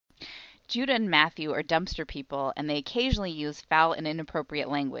Judah and Matthew are dumpster people, and they occasionally use foul and inappropriate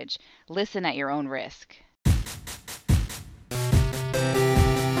language. Listen at your own risk.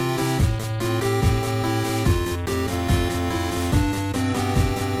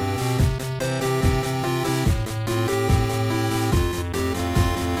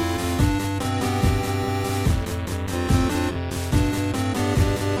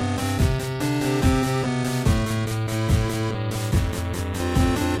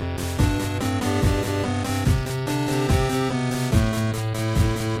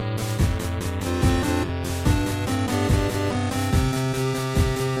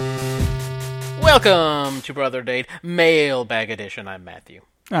 Welcome to Brother Date Mailbag Edition. I'm Matthew.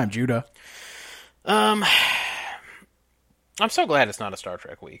 I'm Judah. I'm so glad it's not a Star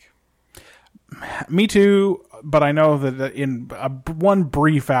Trek week. Me too, but I know that in one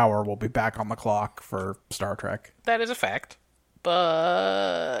brief hour we'll be back on the clock for Star Trek. That is a fact.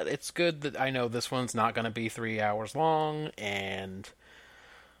 But it's good that I know this one's not going to be 3 hours long, and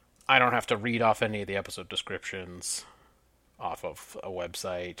I don't have to read off any of the episode descriptions off of a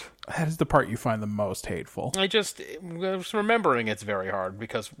website. That is the part you find the most hateful. I was remembering it's very hard,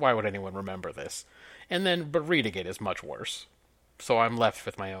 because why would anyone remember this? But reading it is much worse. So I'm left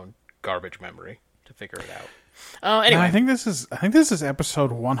with my own garbage memory to figure it out. Anyway, I think this is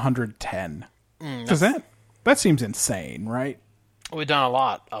episode 110. Does that seems insane, right? We've done a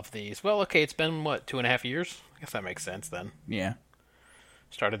lot of these. Well, okay, it's been, 2.5 years? I guess that makes sense then. Yeah.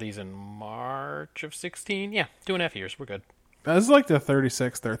 Started these in March of 16? Yeah, 2.5 years. We're good. This is like the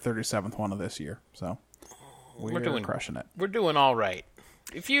 36th or 37th one of this year, so we're crushing it. We're doing all right.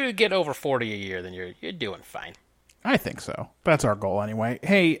 If you get over 40 a year, then you're doing fine. I think so. That's our goal anyway.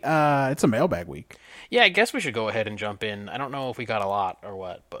 Hey, it's a mailbag week. Yeah, I guess we should go ahead and jump in. I don't know if we got a lot or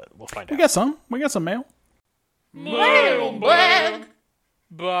what, but we'll find out. We got some mail. Mailbag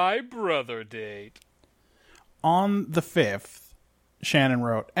by Brother Date. On the 5th, Shannon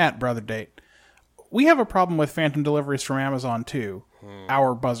wrote, at Brother Date, we have a problem with phantom deliveries from Amazon too.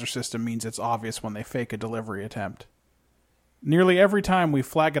 Our buzzer system means it's obvious when they fake a delivery attempt. Nearly every time we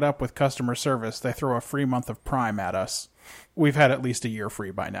flag it up with customer service, they throw a free month of Prime at us. We've had at least a year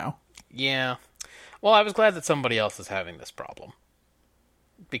free by now. Yeah. Well, I was glad that somebody else is having this problem.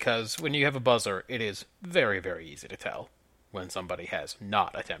 Because when you have a buzzer, it is very, very easy to tell when somebody has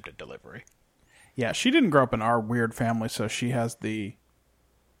not attempted delivery. Yeah, she didn't grow up in our weird family, so she has the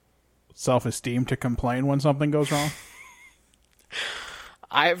self-esteem to complain when something goes wrong.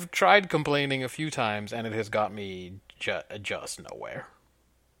 I've tried complaining a few times, and it has got me just nowhere.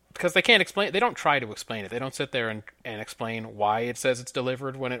 Because they can't explain. They don't try to explain it. They don't sit there and explain why it says it's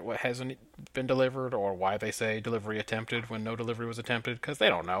delivered when it hasn't been delivered, or why they say delivery attempted when no delivery was attempted, because they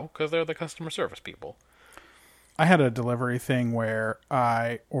don't know, because they're the customer service people. I had a delivery thing where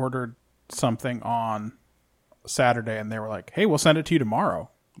I ordered something on Saturday, and they were like, hey, we'll send it to you tomorrow.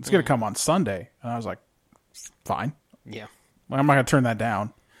 It's going to come on Sunday. And I was like, fine. Yeah. I'm not going to turn that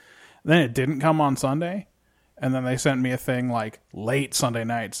down. Then it didn't come on Sunday. And then they sent me a thing like late Sunday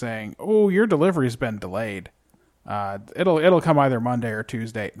night saying, oh, your delivery's been delayed. It'll come either Monday or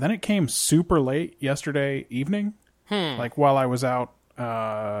Tuesday. Then it came super late yesterday evening. Like while I was out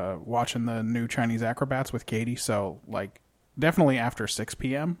watching the new Chinese Acrobats with Katie. So like definitely after 6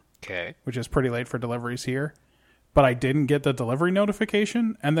 p.m. Okay. Which is pretty late for deliveries here. But I didn't get the delivery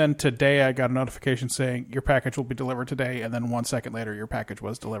notification. And then today I got a notification saying your package will be delivered today. And then 1 second later, your package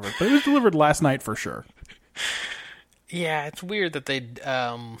was delivered. But it was delivered last night for sure. Yeah, it's weird that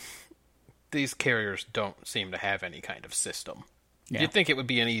these carriers don't seem to have any kind of system. Yeah. You'd think it would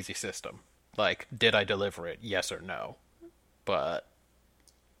be an easy system. Like, did I deliver it? Yes or no. But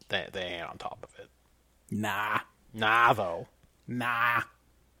they ain't on top of it. Nah, though. Nah.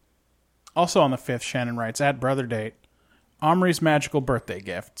 Also on the 5th, Shannon writes, at Brother Date, Omri's magical birthday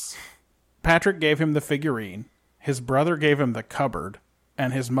gifts. Patrick gave him the figurine, his brother gave him the cupboard,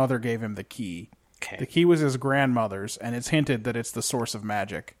 and his mother gave him the key. Okay. The key was his grandmother's, and it's hinted that it's the source of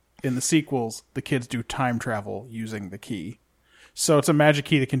magic. In the sequels, the kids do time travel using the key. So it's a magic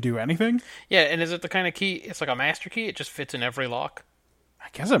key that can do anything? Yeah, and is it the kind of key, it's like a master key, it just fits in every lock? I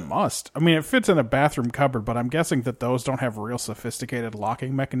guess it must. I mean, it fits in a bathroom cupboard, but I'm guessing that those don't have real sophisticated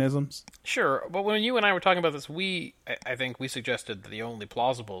locking mechanisms. Sure, but when you and I were talking about this, I think we suggested that the only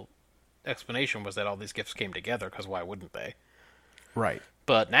plausible explanation was that all these gifts came together, because why wouldn't they? Right.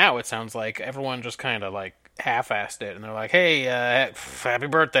 But now it sounds like everyone just kind of like half-assed it, and they're like, "Hey, happy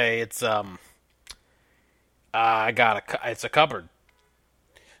birthday! It's it's a cupboard."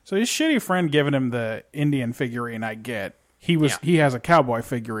 So his shitty friend giving him the Indian figurine, I get. He has a cowboy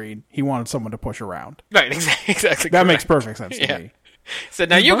figurine. He wanted someone to push around. Right, exactly. That makes perfect sense to me. Said,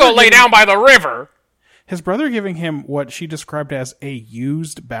 now you go lay down by the river. His brother giving him what she described as a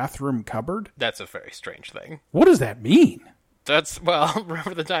used bathroom cupboard? That's a very strange thing. What does that mean?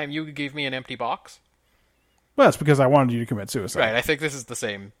 Remember the time you gave me an empty box? Well, that's because I wanted you to commit suicide. Right, I think this is the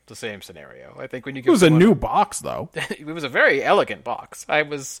same scenario. I think when you give it was a new box, though. It was a very elegant box. I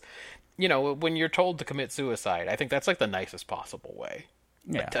was, when you're told to commit suicide, I think that's like the nicest possible way.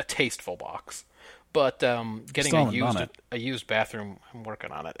 Yeah. A tasteful box. But getting a used bathroom, I'm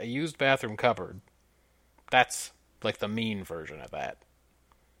working on it. A used bathroom cupboard. That's like the mean version of that.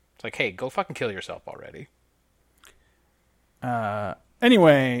 It's like, hey, go fucking kill yourself already.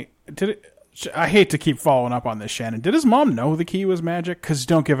 Anyway, I hate to keep following up on this, Shannon. Did his mom know the key was magic? Because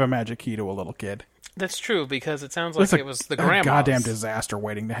don't give a magic key to a little kid. That's true, because it sounds like it was the grandma's. Goddamn disaster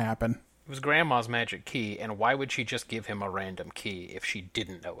waiting to happen. It was grandma's magic key, and why would she just give him a random key if she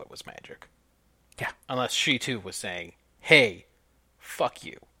didn't know it was magic? Yeah. Unless she, too, was saying, hey, fuck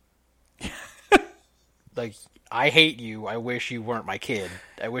you. Like, I hate you. I wish you weren't my kid.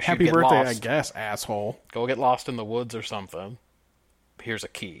 I wish you'd get lost. Happy birthday, I guess, asshole. Go get lost in the woods or something. Here's a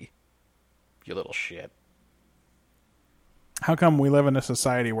key. You little shit. How come we live in a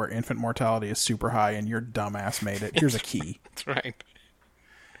society where infant mortality is super high and your dumbass made it? Here's a key. That's right.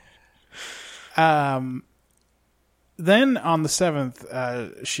 Then on the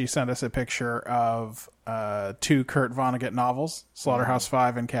 7th, she sent us a picture of 2 Kurt Vonnegut novels,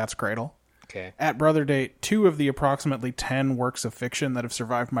 Slaughterhouse-Five and Cat's Cradle. Okay. At Brother Date, 2 of the approximately 10 works of fiction that have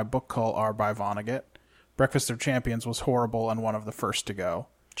survived my book cull are by Vonnegut. Breakfast of Champions was horrible and one of the first to go.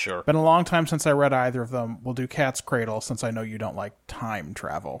 Sure. Been a long time since I read either of them. We'll do Cat's Cradle since I know you don't like time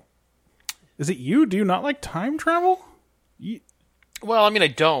travel. Is it you? Do you not like time travel? Well, I mean, I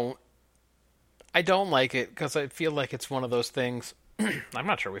don't. I don't like it because I feel like it's one of those things. I'm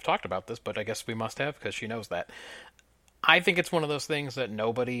not sure we've talked about this, but I guess we must have because she knows that. I think it's one of those things that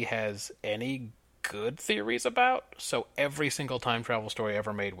nobody has any good theories about, so every single time travel story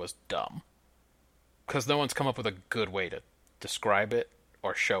ever made was dumb. Because no one's come up with a good way to describe it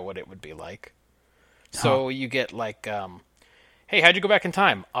or show what it would be like. So you get like, hey, how'd you go back in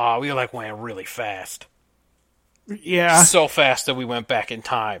time? We like went really fast. Yeah. So fast that we went back in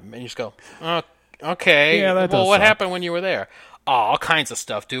time. And you just go, okay. Yeah, well, what happened when you were there? All kinds of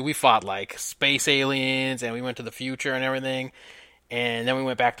stuff, dude. We fought like space aliens and we went to the future and everything. And then we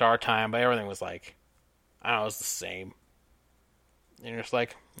went back to our time, but everything was like, I don't know, it was the same. And you're just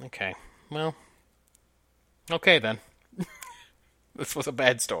like, okay, well, okay then. This was a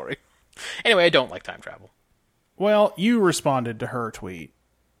bad story. Anyway, I don't like time travel. Well, you responded to her tweet.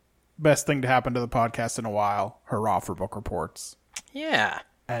 Best thing to happen to the podcast in a while. Hurrah for book reports. Yeah.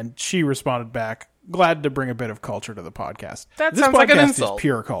 And she responded back, glad to bring a bit of culture to the podcast. That this sounds podcast like an insult. Is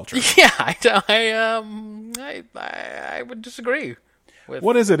pure culture. Yeah, I would disagree.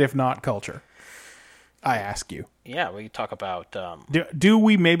 What is it if not culture? I ask you. Yeah, we talk about... Do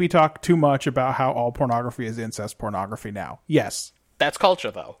we maybe talk too much about how all pornography is incest pornography now? Yes. That's culture,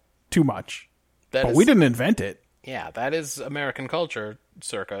 though. Too much. But we didn't invent it. Yeah, that is American culture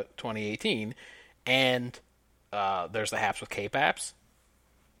circa 2018. And there's the Haps with K-Paps.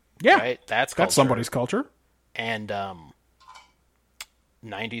 Yeah. Right? That's culture. That's somebody's culture. And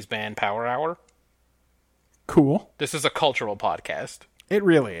 90s band Power Hour. Cool. This is a cultural podcast. It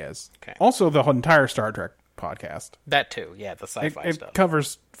really is. Okay. Also, the entire Star Trek podcast. That too, yeah, the sci-fi stuff. It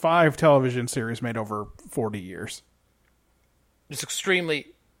covers 5 television series made over 40 years. It's extremely...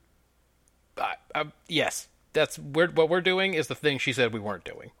 yes, that's what we're doing is the thing she said we weren't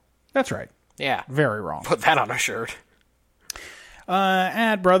doing. That's right. Yeah. Very wrong. Put that on a shirt.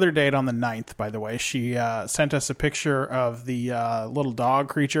 At Brother Date on the 9th, by the way, she sent us a picture of the little dog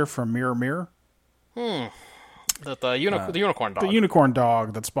creature from Mirror Mirror. The unicorn dog. The unicorn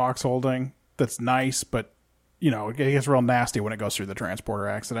dog that Spock's holding. That's nice, but, it gets real nasty when it goes through the transporter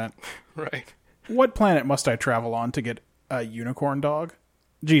accident. Right. What planet must I travel on to get a unicorn dog?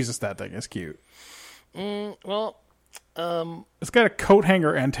 Jesus, that thing is cute. Well, it's got a coat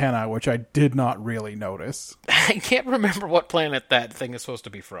hanger antenna, which I did not really notice. I can't remember what planet that thing is supposed to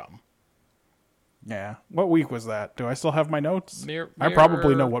be from. Yeah. What week was that? Do I still have my notes? Mirror, I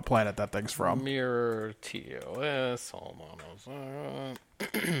probably know what planet that thing's from. Mirror TOS. Hold on.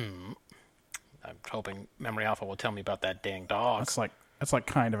 I'm hoping Memory Alpha will tell me about that dang dog. That's like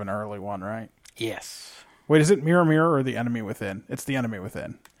kind of an early one, right? Yes. Wait, is it Mirror Mirror or The Enemy Within? It's The Enemy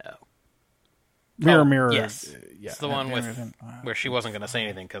Within. Oh. Mirror Mirror. Yes. Yeah. It's the one where she wasn't going to say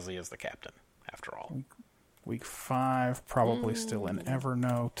anything because he is the captain, after all. Week 5, probably still in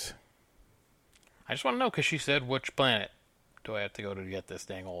Evernote. I just want to know because she said, which planet do I have to go to get this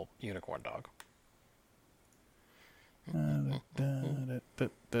dang old unicorn dog? boy,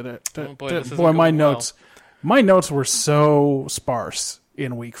 this isn't Boy, my going well. notes were so sparse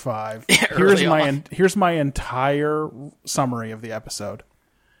in week 5. Here's my entire summary of the episode.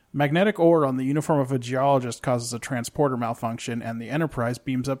 Magnetic ore on the uniform of a geologist causes a transporter malfunction, and the Enterprise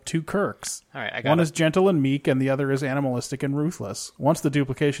beams up 2 Kirks. All right, I got One it. is gentle and meek, and the other is animalistic and ruthless. Once the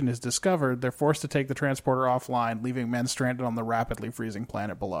duplication is discovered, they're forced to take the transporter offline, leaving men stranded on the rapidly freezing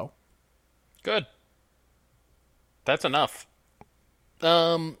planet below. Good. That's enough.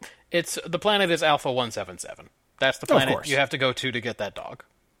 It's the planet is Alpha 177. That's the planet course. you have to go to get that dog.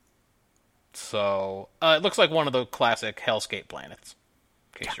 So it looks like one of the classic Hellscape planets.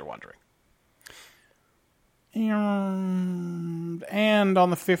 In case you're wondering. And on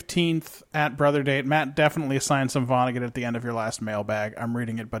the 15th, at Brother Date, Matt definitely assigned some Vonnegut at the end of your last mailbag. I'm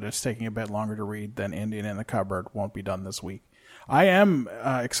reading it, but it's taking a bit longer to read than Indian in the Cupboard. Won't be done this week. I am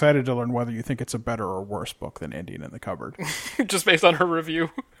excited to learn whether you think it's a better or worse book than Indian in the Cupboard. Just based on her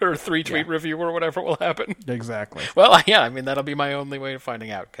review, her 3-tweet review or whatever will happen. Exactly. Well, yeah, I mean, that'll be my only way of finding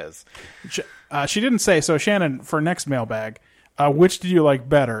out, because... She didn't say. So, Shannon, for next mailbag, which did you like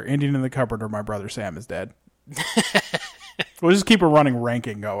better, Indian in the Cupboard or My Brother Sam is Dead? We'll just keep a running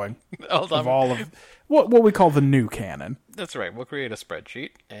ranking going Hold of on. all of what we call the new canon. That's right. We'll create a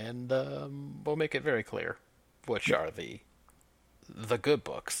spreadsheet, and we'll make it very clear which are the good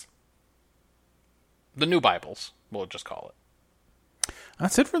books. The new Bibles, we'll just call it.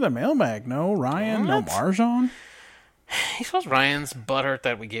 That's it for the mailbag. No Ryan, no What? Marjan. I suppose Ryan's butthurt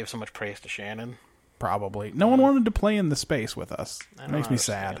that we gave so much praise to Shannon. Probably. No one wanted to play in the space with us. I It don't makes me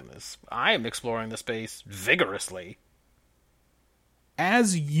sad. understand this. I am exploring the space vigorously.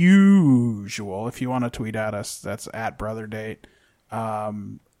 As usual, if you want to tweet at us, that's at BrotherDate.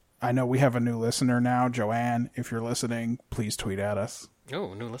 I know we have a new listener now, Joanne. If you're listening, please tweet at us.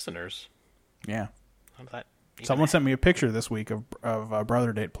 Oh, new listeners. Yeah. How did that even Someone sent me a picture this week of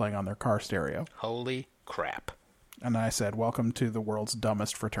Brother Date playing on their car stereo. Holy crap. And I said, welcome to the world's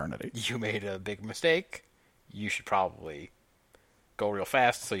dumbest fraternity. You made a big mistake. You should probably go real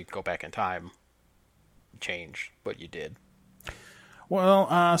fast so you can go back in time, change what you did.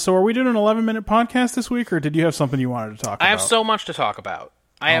 Well, so are we doing an 11-minute podcast this week, or did you have something you wanted to talk about? I have so much to talk about.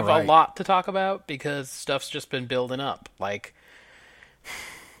 I have right. a lot to talk about because stuff's just been building up. Like,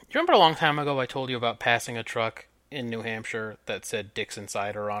 you remember a long time ago I told you about passing a truck in New Hampshire that said Dixon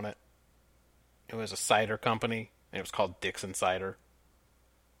Cider on it? It was a cider company, and it was called Dixon Cider.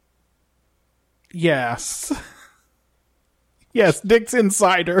 Yes. Yes, Dick's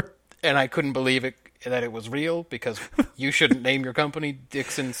Insider. And I couldn't believe that it was real, because you shouldn't name your company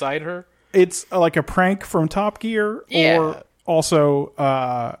Dixon Cider. It's like a prank from Top Gear, Yeah. or also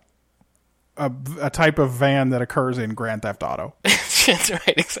a type of van that occurs in Grand Theft Auto. That's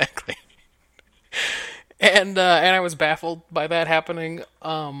right, exactly. And I was baffled by that happening.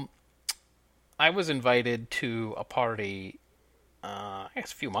 I was invited to a party, I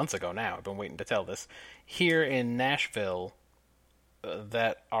guess a few months ago now. I've been waiting to tell this. Here in Nashville,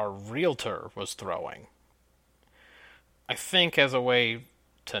 that our realtor was throwing. I think as a way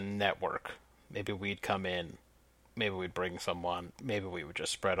to network. Maybe we'd come in. Maybe we'd bring someone. Maybe we would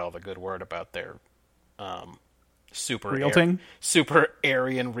just spread all the good word about their super Realting? super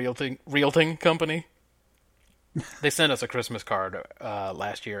Aryan realting company. They sent us a Christmas card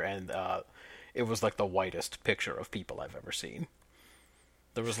last year, and it was like the whitest picture of people I've ever seen.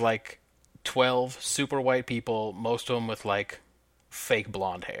 There was like 12 super white people, most of them with like fake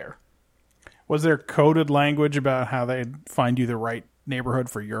blonde hair. Was there coded language about how they'd find you the right neighborhood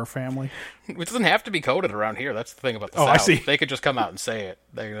for your family? It doesn't have to be coded around here. That's the thing about the Oh, South. I see. They could just come out and say it.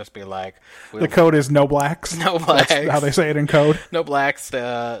 They could just be like, The code is no blacks. No blacks. That's how they say it in code. no blacks,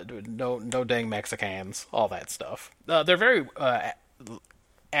 no dang Mexicans, all that stuff. They're very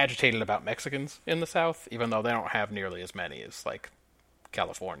agitated about Mexicans in the South, even though they don't have nearly as many as like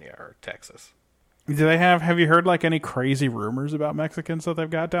California or Texas. Do they have you heard like any crazy rumors about Mexicans that they've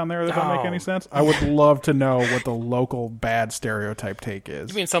got down there that don't make No. any sense? I would love to know what the local bad stereotype take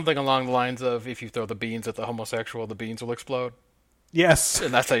is. You mean something along the lines of, if you throw the beans at the homosexual, the beans will explode? Yes.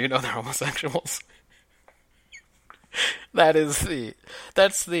 And that's how you know they're homosexuals. that's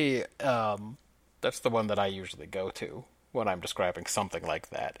the one that I usually go to when I'm describing something like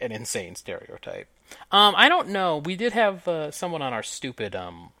that, an insane stereotype. I don't know. We did have someone on our stupid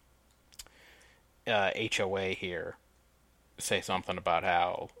HOA here say something about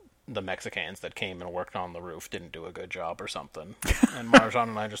how the Mexicans that came and worked on the roof didn't do a good job or something. And Marjan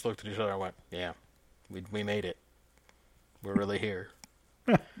and I just looked at each other and went, yeah, we made it. We're really here.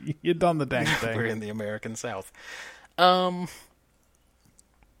 You done the dang thing. We're in the American South. So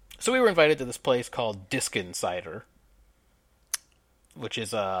we were invited to this place called Diskin Cider, which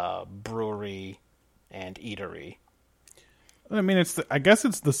is a brewery and eatery. I mean, I guess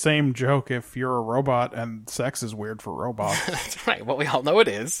it's the same joke if you're a robot and sex is weird for robots. That's right. Well, we all know it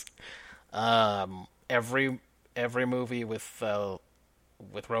is. Every movie with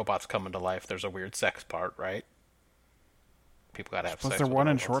robots coming to life, there's a weird sex part, right? People gotta have sex. Was there with one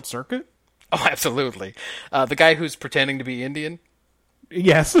in robots. Short Circuit? Oh, absolutely. The guy who's pretending to be Indian,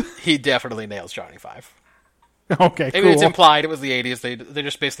 Yes. he definitely nails Johnny Five. Okay, I mean, cool. it's implied. It was the 80s. They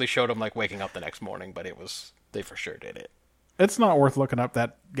just basically showed him like waking up the next morning, but they for sure did it. It's not worth looking up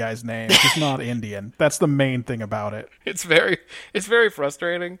that guy's name. He's not Indian. That's the main thing about it. It's very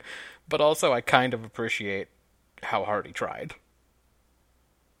frustrating, but also I kind of appreciate how hard he tried.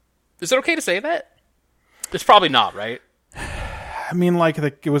 Is it okay to say that? It's probably not, right? I mean, like,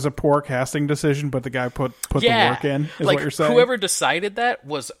 it was a poor casting decision, but the guy put the work in, is like, what you're saying? Whoever decided that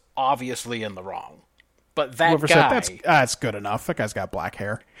was obviously in the wrong. But that Whoever guy... said, that's good enough. That guy's got black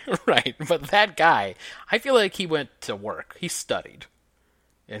hair. Right, but that guy, I feel like he went to work. He studied.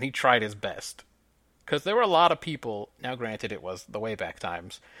 And he tried his best. Because there were a lot of people... Now, granted, it was the way back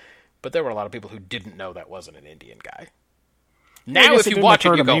times. But there were a lot of people who didn't know that wasn't an Indian guy. Now, if you watch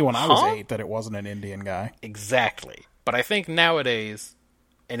it, you go, me when I was huh? 8 that it wasn't an Indian guy. Exactly. But I think nowadays,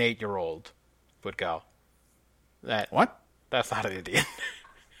 an 8-year-old would go, What? That's not an Indian.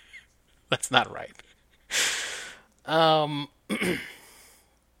 That's not right.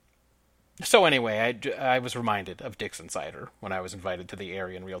 So anyway, I was reminded of Dick's Insider when I was invited to the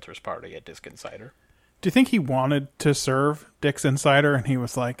Aryan Realtors party at Dick's Insider. Do you think he wanted to serve Dick's Insider and he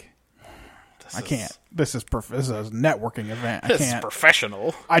was like, I can't. This is a networking event. I This can't. is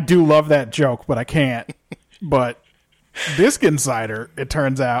professional. I do love that joke, but I can't. But Disc Insider, it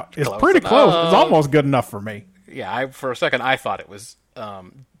turns out, is pretty close. It's almost good enough for me. Yeah, for a second I thought it was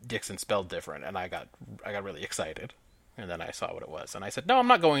Dixon spelled different, and I got really excited. And then I saw what it was, and I said, "No, I'm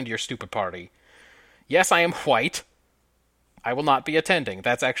not going to your stupid party. Yes, I am white. I will not be attending.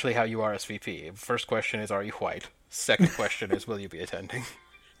 That's actually how you RSVP. First question is, are you white? Second question is, will you be attending?"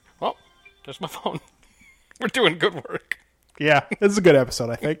 Well, there's my phone. We're doing good work. Yeah, this is a good episode,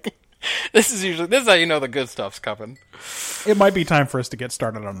 I think. This is how you know the good stuff's coming. It might be time for us to get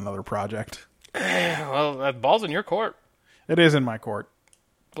started on another project. Well, that ball's in your court. It is in my court.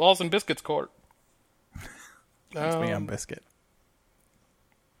 Ball's in Biscuit's court. It's me on Biscuit.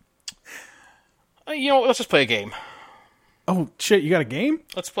 Let's just play a game. Oh, shit, you got a game?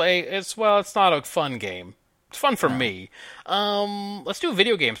 Let's play. It's not a fun game. It's fun for me. Let's do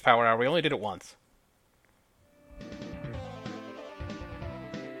Video Games Power Hour. We only did it once.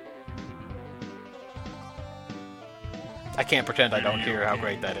 I can't pretend I don't hear how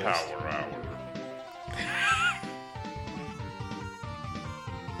great that is. Power Hour.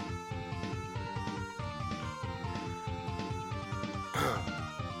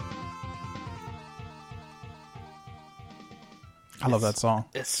 I love that song.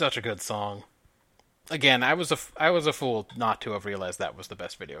 It's such a good song. Again, I was a fool not to have realized that was the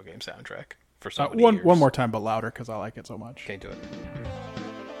best video game soundtrack for so many years. One more time, but louder, because I like it so much. Okay, do it.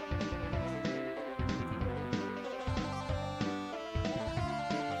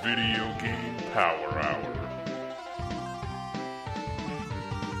 Video Game Power Hour.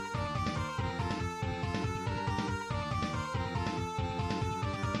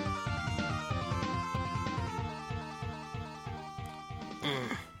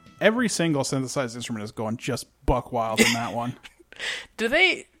 Every single synthesized instrument is going just buck wild in that one.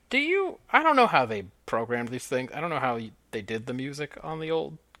 I don't know how they programmed these things. I don't know how they did the music on the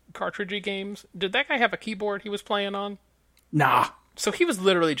old cartridgey games. Did that guy have a keyboard he was playing on? Nah. So he was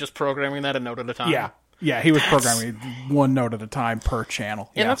literally just programming that a note at a time? Yeah, he was programming one note at a time per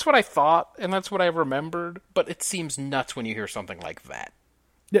channel. And that's what I thought, and that's what I remembered, but it seems nuts when you hear something like that.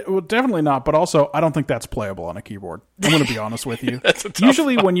 Yeah, well, definitely not, but also, I don't think that's playable on a keyboard. I'm going to be honest with you. That's a tough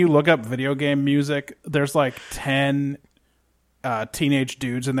Usually when you look up video game music, there's like 10 teenage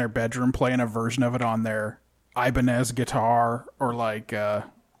dudes in their bedroom playing a version of it on their Ibanez guitar, or like...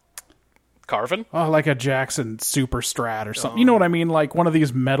 Carvin? Oh, like a Jackson Super Strat or something. You know what I mean? Like one of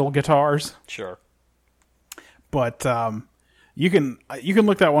these metal guitars. Sure. But you can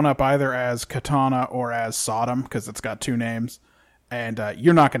look that one up either as Katana or as Sodom, because it's got two names, and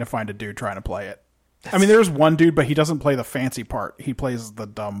you're not going to find a dude trying to play it. I mean, there's one dude, but he doesn't play the fancy part. He plays the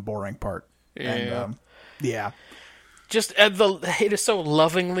dumb, boring part. Yeah. And, yeah. Just it is so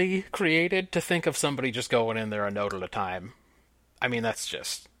lovingly created to think of somebody just going in there a note at a time. I mean, that's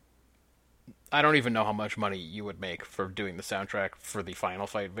just... I don't even know how much money you would make for doing the soundtrack for the Final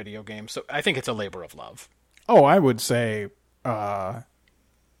Fight video game, so I think it's a labor of love. Oh, I would say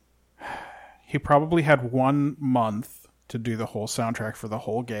he probably had 1 month to do the whole soundtrack for the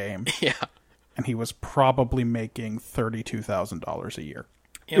whole game. Yeah. And he was probably making $32,000 a year,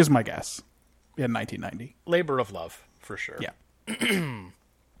 Yep. is my guess, in 1990. Labor of love, for sure. Yeah. I'm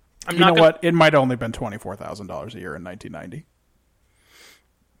You not know gonna, what? It might have only been $24,000 a year in 1990.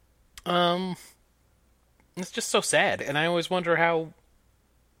 It's just so sad, and I always wonder how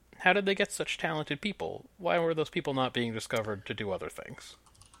did they get such talented people? Why were those people not being discovered to do other things?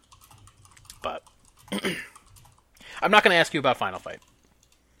 But I'm not going to ask you about Final Fight.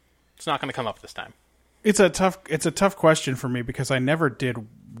 It's not going to come up this time. It's a tough question for me because I never did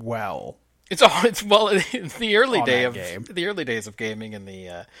well. It's well in the early On day that of game. the early days of gaming in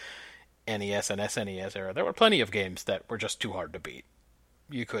the NES and SNES era. There were plenty of games that were just too hard to beat.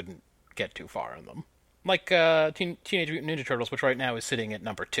 You couldn't get too far in them. Like Teenage Mutant Ninja Turtles, which right now is sitting at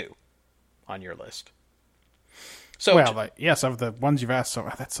number 2 on your list. So, Yes, of the ones you've asked, so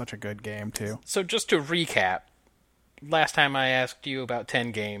that's such a good game, too. so just to recap, last time I asked you about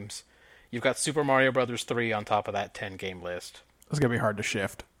 10 games, you've got Super Mario Bros. 3 on top of that 10-game list. It's going to be hard to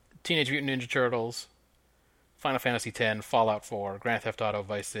shift. Teenage Mutant Ninja Turtles, Final Fantasy X, Fallout 4, Grand Theft Auto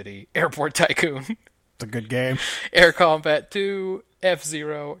Vice City, Airport Tycoon, It's a good game. Air Combat 2,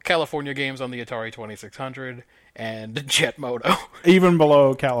 F-Zero, California games on the Atari 2600, and Jet Moto. Even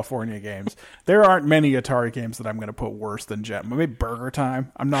below California games. There aren't many Atari games that I'm going to put worse than Jet. Maybe Burger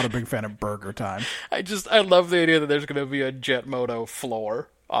Time. I'm not a big fan of Burger Time. I love the idea that there's going to be a Jet Moto floor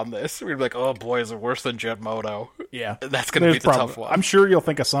on this. We're like, oh boy, is it worse than Jet Moto? Yeah. That's going to be the tough one. I'm sure you'll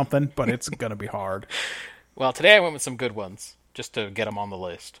think of something, but it's going to be hard. Well, today I went with some good ones, just to get them on the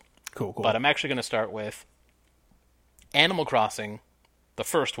list. Cool. But I'm actually going to start with Animal Crossing, the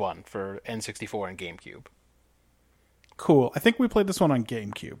first one for N64 and GameCube. Cool. I think we played this one on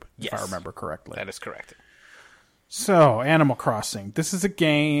GameCube, if I Yes. remember correctly. That is correct. So, Animal Crossing. This is a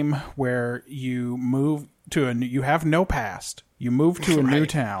game where you move to you have no past. You move to a new Right.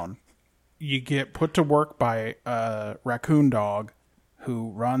 town. You get put to work by a raccoon dog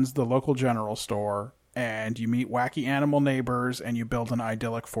who runs the local general store, and you meet wacky animal neighbors, and you build an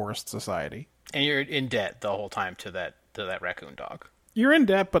idyllic forest society. And you're in debt the whole time to that raccoon dog. You're in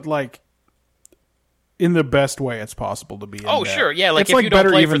debt, but like in the best way it's possible to be in Oh, debt. sure. Yeah, like It's if you don't better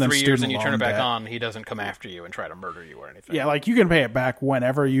play even for than 3 years student and you turn loan it back debt. on, he doesn't come after you and try to murder you or anything. Yeah, like you can pay it back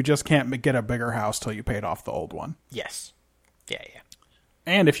whenever. You just can't get a bigger house till you paid off the old one. Yes. Yeah.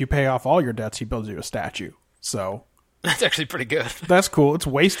 And if you pay off all your debts, he builds you a statue. So That's actually pretty good. that's cool. It's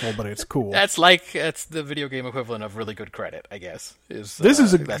wasteful, but it's cool. That's the video game equivalent of really good credit, I guess. This this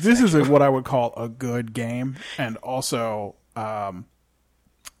is actually- what I would call a good game, and also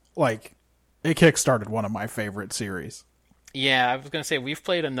like it kickstarted one of my favorite series. Yeah, I was going to say, we've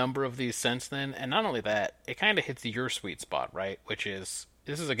played a number of these since then, and not only that, it kind of hits your sweet spot, right? Which is,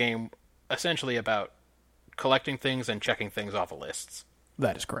 this is a game essentially about collecting things and checking things off of lists.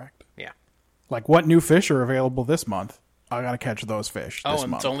 That is correct. Yeah. Like, what new fish are available this month? I gotta catch those fish this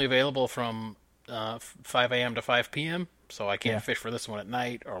And month. it's only available from 5 a.m. to 5 p.m., so I can't Yeah. fish for this one at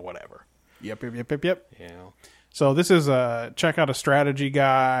night or whatever. Yep. You know? So this is check out a strategy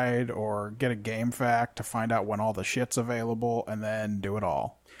guide or get a game fact to find out when all the shit's available and then do it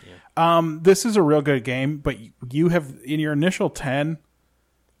all. Yeah. This is a real good game, but you have, in your initial 10,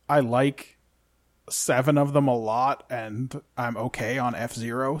 I like 7 of them a lot, and I'm okay on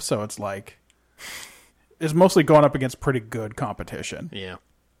F-Zero, so it's like, it's mostly going up against pretty good competition. Yeah.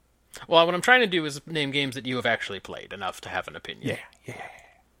 Well, what I'm trying to do is name games that you have actually played enough to have an opinion. Yeah.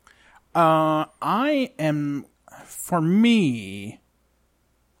 I am, for me,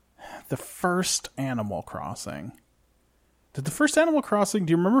 the first Animal Crossing. Did the first Animal Crossing,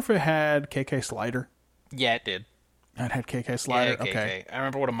 do you remember if it had KK Slider? Yeah, it did. It had KK Slider? Yeah, Okay. I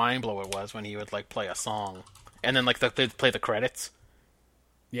remember what a mind blow it was when he would like play a song, and then like they'd play the credits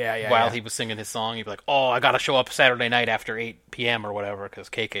Yeah. while he was singing his song. He'd be like, "Oh, I got to show up Saturday night after 8 p.m. or whatever because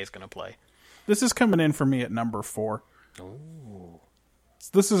KK's gonna play." This is coming in for me at number 4. Ooh.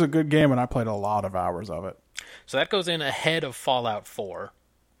 This is a good game, and I played a lot of hours of it. So that goes in ahead of Fallout 4,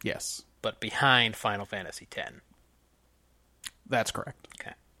 Yes, but behind Final Fantasy X. that's correct.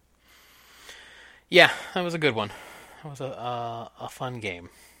 Okay. Yeah, that was a good one. That was a fun game.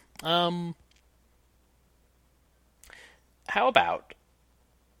 How about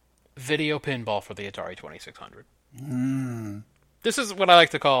video pinball for the Atari 2600? This is what I like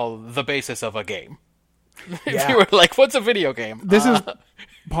to call the basis of a game. If Yeah. you were like, what's a video game? This is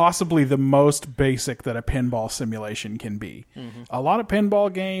possibly the most basic that a pinball simulation can be. Mm-hmm. A lot of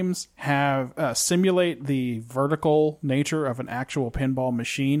pinball games have simulate the vertical nature of an actual pinball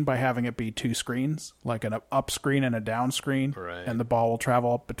machine by having it be 2 screens, like an up screen and a down screen, Right. and the ball will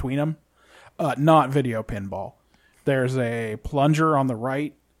travel up between them. Not video pinball. There's a plunger on the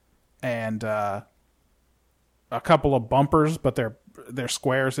right, and a couple of bumpers, but they're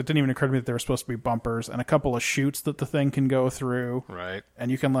squares. It didn't even occur to me that they were supposed to be bumpers, and a couple of chutes that the thing can go through. Right.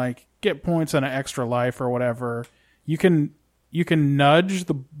 And you can like get points and an extra life or whatever. You can nudge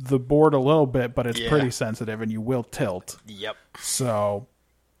the board a little bit, but it's pretty sensitive, and you will tilt. Yep. So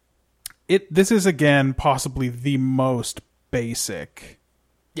this is again possibly the most basic.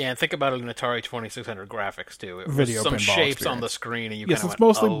 Yeah, and think about it in Atari 2600 graphics too. It was Video some pinball shapes experience. on the screen, and you Yes, kind it's of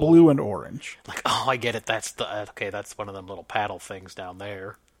mostly went, blue and orange. Like, oh, I get it. That's that's one of them little paddle things down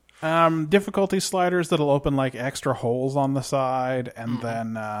there. Difficulty sliders that'll open like extra holes on the side, and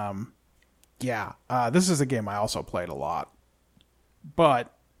then this is a game I also played a lot,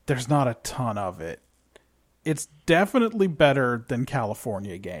 but there's not a ton of it. It's definitely better than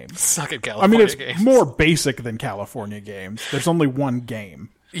California Games. Suck at I California mean, it's Games. more basic than California Games. There's only one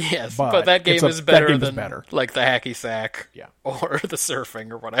game. Yes, but but that game it's a- is better that game is than better. like the hacky sack, Yeah. or the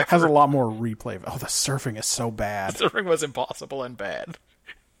surfing or whatever. Has a lot more replay. Oh, the surfing is so bad. Surfing was impossible and bad.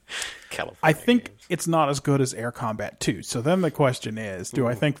 California I think games. it's not as good as Air Combat 2. So then the question is, do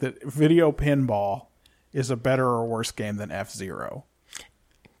I think that Video Pinball is a better or worse game than F-Zero?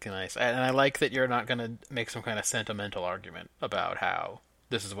 Nice, and I like that you're not going to make some kind of sentimental argument about how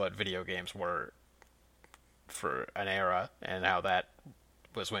this is what video games were for an era, and how that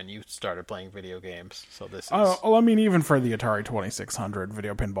was when you started playing video games. So this is Well, I mean, even for the Atari 2600,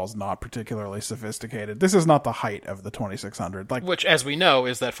 Video Pinball's not particularly sophisticated. This is not the height of the 2600. Like which, as we know,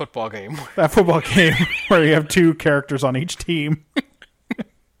 is that football game, that football game where you have two characters on each team.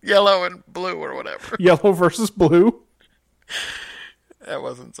 yellow and blue or whatever. Yellow versus blue. That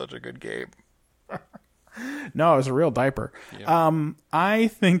wasn't such a good game. No, it was a real diaper. Yeah. I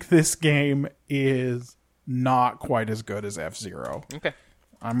think this game is not quite as good as F-Zero. Okay.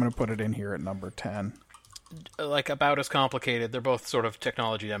 I'm going to put it in here at number 10. Like, about as complicated. They're both sort of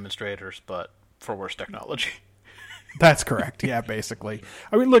technology demonstrators, but for worse technology. That's correct. Yeah, basically.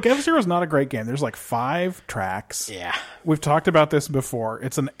 I mean, look, F-Zero is not a great game. There's like 5 tracks. Yeah. We've talked about this before.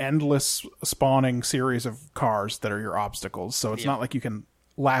 It's an endless spawning series of cars that are your obstacles. So it's not like you can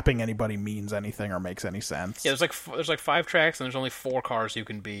lapping anybody means anything or makes any sense. Yeah, there's like 5 tracks, and there's only 4 cars you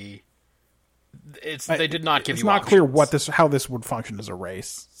can be. They did not give it's you not options. clear how this would function as a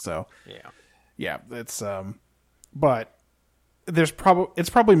race. So yeah, it's but it's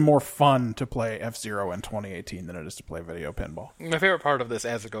probably more fun to play F-Zero in 2018 than it is to play Video Pinball. My favorite part of this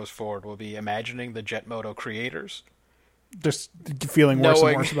as it goes forward will be imagining the Jet Moto creators Just feeling worse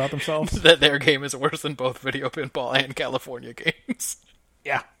Knowing and worse about themselves. that their game is worse than both Video Pinball and California Games.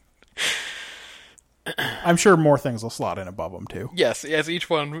 Yeah. I'm sure more things will slot in above them too. Yes, as each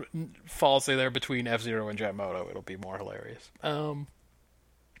one falls in there between F-Zero and Jet Moto, it'll be more hilarious.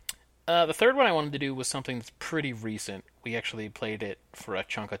 The third one I wanted to do was something that's pretty recent. We actually played it for a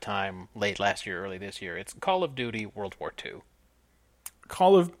chunk of time late last year, early this year. It's Call of Duty World War II.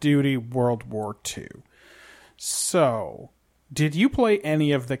 Call of Duty World War II. So, did you play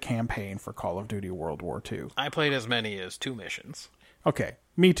any of the campaign for Call of Duty World War II? I played as many as 2 missions. Okay,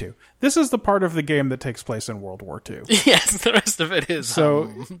 me too. This is the part of the game that takes place in World War II. Yes, the rest of it is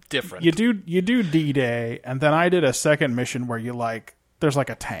different. You do D-Day, and then I did a second mission where there's like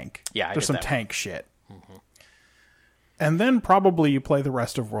a tank. Yeah, I there's did some that tank shit. Mm-hmm. And then probably you play the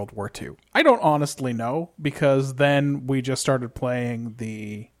rest of World War II. I don't honestly know, because then we just started playing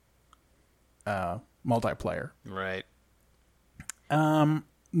the multiplayer. Right.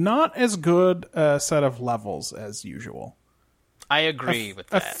 Not as good a set of levels as usual. I agree with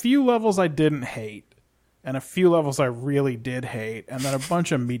A that. few levels I didn't hate, and a few levels I really did hate, and then a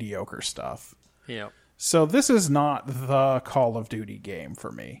bunch of mediocre stuff. Yeah. So this is not the Call of Duty game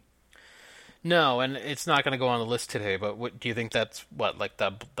for me. No, and it's not going to go on the list today, but do you think that's, like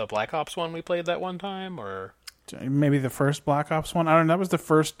the Black Ops one we played that one time, or? Maybe the first Black Ops one? I don't know. That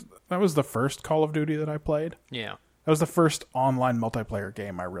was the first Call of Duty that I played. Yeah. That was the first online multiplayer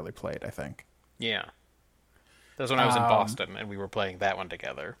game I really played, I think. Yeah. That was when I was in Boston, and we were playing that one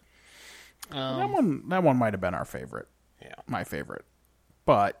together. That one might have been our favorite. Yeah. My favorite.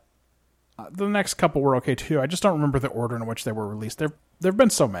 But the next couple were okay, too. I just don't remember the order in which they were released. There have been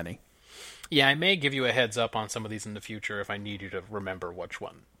so many. Yeah, I may give you a heads up on some of these in the future if I need you to remember which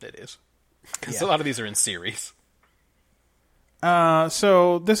one it is. Because a lot of these are in series.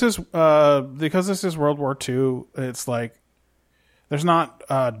 So this is because this is World War II. It's like there's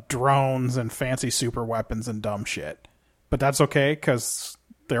not drones and fancy super weapons and dumb shit, but that's okay because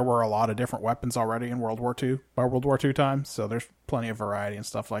there were a lot of different weapons already in World War II by World War II time. So there's plenty of variety and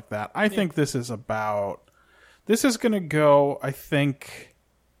stuff like that. I think this is going to go. I think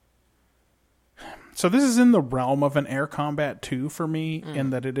So this is in the realm of an Air Combat 2 for me,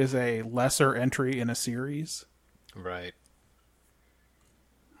 in that it is a lesser entry in a series. Right.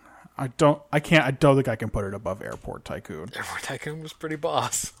 I don't think I can put it above Airport Tycoon. Airport Tycoon was pretty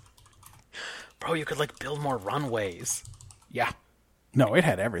boss. Bro, you could, like, build more runways. Yeah. No, it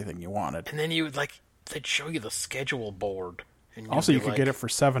had everything you wanted. And then you would, like, they'd show you the schedule board. And Also, you could get it for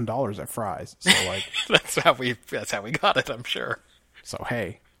 $7 at Fry's. So, like, that's how we got it, I'm sure. So,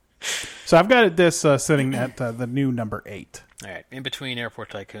 hey. So I've got this sitting at the new number 8. All right, in between Airport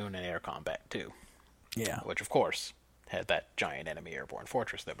Tycoon and Air Combat 2. Yeah. Which, of course, had that giant enemy airborne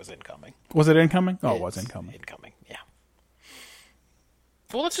fortress that was incoming. Was it incoming? Oh, it was incoming. Incoming, yeah.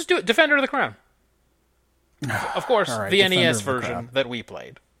 Well, let's just do it. Defender of the Crown. Of course, All right, the Defender NES of the version Crown. that we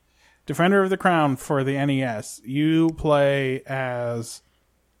played. Defender of the Crown for the NES. You play as...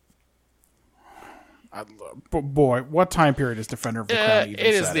 boy, what time period is Defender of the Crown even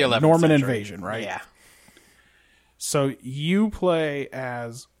It is set the in? 11th Norman century. Invasion, right? Yeah. So you play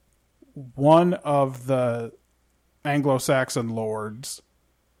as one of the Anglo-Saxon lords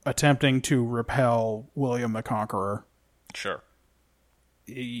attempting to repel William the Conqueror. Sure.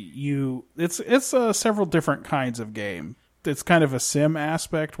 It's several different kinds of game. It's kind of a sim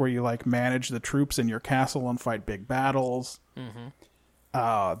aspect where you like manage the troops in your castle and fight big battles.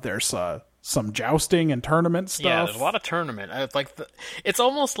 Mm-hmm. There's some jousting and tournament stuff. Yeah, there's a lot of tournament. It's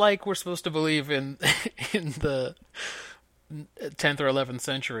almost like we're supposed to believe in the 10th or 11th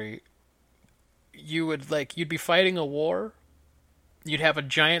century. You'd be fighting a war, you'd have a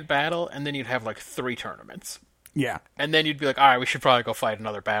giant battle, and then you'd have like 3 tournaments. Yeah. And then you'd be like, all right, we should probably go fight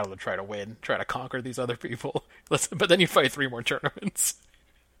another battle to try to win, try to conquer these other people. But then you fight 3 more tournaments.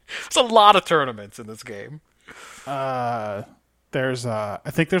 There's a lot of tournaments in this game. I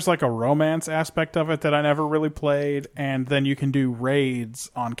think there's like a romance aspect of it that I never really played, and then you can do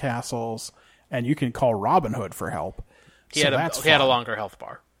raids on castles, and you can call Robin Hood for help. He had a longer health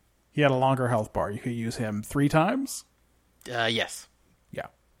bar. He had a longer health bar. You could use him 3 times. Yes. Yeah.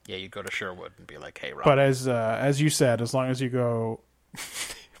 Yeah, you'd go to Sherwood and be like, hey, Robin. But as you said, as long as you go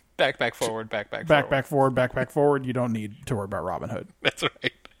back, forward, back, forward, you don't need to worry about Robin Hood. That's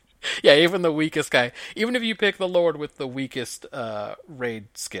right. Yeah, even the weakest guy, even if you pick the Lord with the weakest raid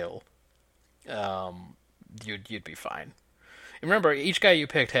skill, you'd be fine. And remember, each guy you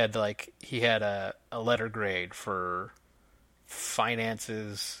picked had he had a letter grade for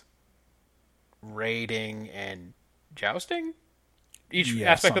finances, raiding, and jousting. Each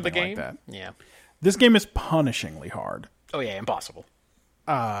aspect of the game. Like that. Yeah. This game is punishingly hard. Oh yeah, impossible.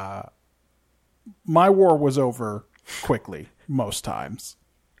 My war was over quickly most times.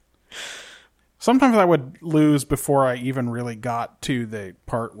 Sometimes I would lose before I even really got to the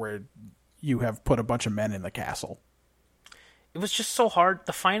part where you have put a bunch of men in the castle. It was just so hard.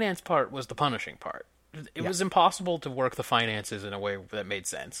 The finance part was the punishing part. It was impossible to work the finances in a way that made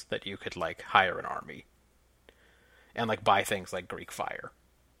sense, that you could hire an army and buy things like Greek fire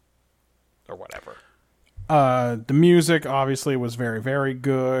or whatever. The music obviously was very, very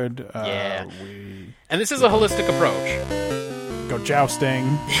good. Yeah. And this is a holistic approach. Go jousting.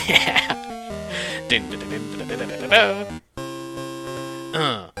 Yeah.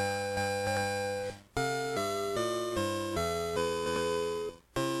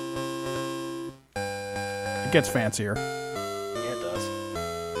 It gets fancier. Yeah, it does.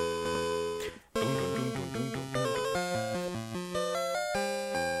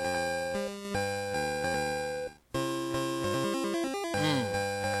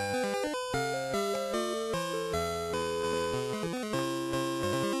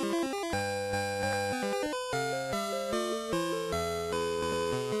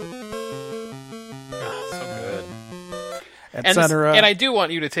 Etc. And I do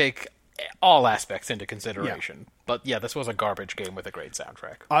want you to take all aspects into consideration. Yeah. But yeah, this was a garbage game with a great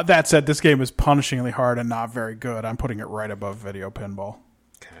soundtrack. That said, this game is punishingly hard and not very good. I'm putting it right above Video Pinball.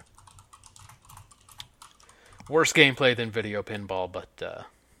 Okay. Worse gameplay than Video Pinball, but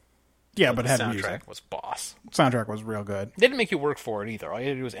yeah, but the had soundtrack music. Was boss. Soundtrack was real good. They didn't make you work for it either. All you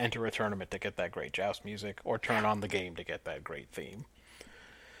had to do was enter a tournament to get that great joust music, or turn on the game to get that great theme.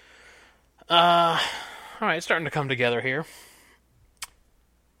 All right, it's starting to come together here.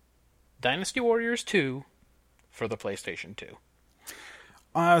 Dynasty Warriors 2 for the PlayStation 2.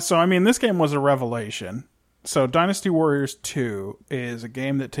 So, I mean, this game was a revelation. So, Dynasty Warriors 2 is a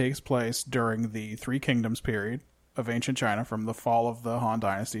game that takes place during the Three Kingdoms period of ancient China, from the fall of the Han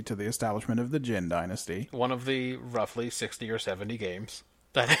Dynasty to the establishment of the Jin Dynasty. One of the roughly 60 or 70 games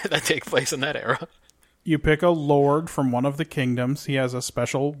that take place in that era. You pick a lord from one of the kingdoms. He has a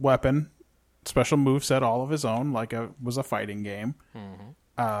special weapon, special moveset all of his own, like it was a fighting game. Mm-hmm.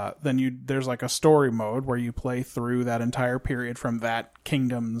 then there's like a story mode where you play through that entire period from that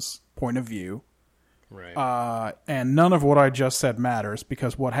kingdom's point of view. Right. And none of what I just said matters,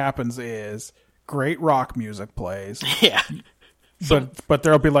 because what happens is great rock music plays. Yeah. But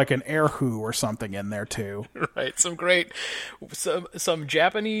there'll be like an Erhu or something in there too. Right. Some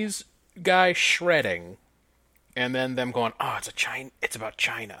Japanese guy shredding, and then them going, oh, it's about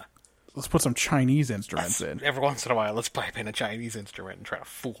China. Let's put some Chinese instruments in. Every once in a while, let's pipe in a Chinese instrument and try to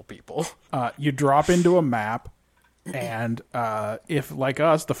fool people. You drop into a map, and if, like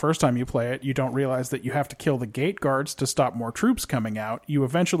us, the first time you play it, you don't realize that you have to kill the gate guards to stop more troops coming out, you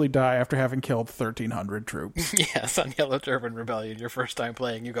eventually die after having killed 1,300 troops. Yes, on Yellow Turban Rebellion, your first time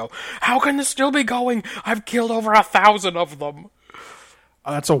playing, you go, how can this still be going? I've killed over 1,000 of them.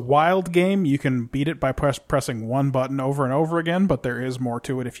 That's a wild game. You can beat it by pressing one button over and over again, but there is more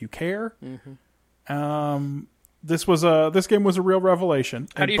to it if you care. Mm-hmm. This game was a real revelation.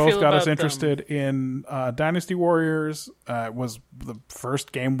 How do you both feel got about us interested in Dynasty Warriors. It was the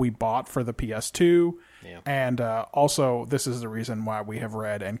first game we bought for the PS2. Yeah. And also, this is the reason why we have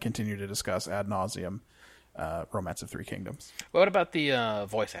read and continue to discuss ad nauseum Romance of Three Kingdoms. What about the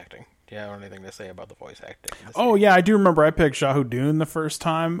voice acting? Do you have anything to say about the voice acting? Oh, yeah, I do remember I picked Shahudun the first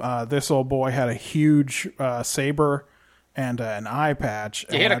time. This old boy had a huge saber and an eye patch.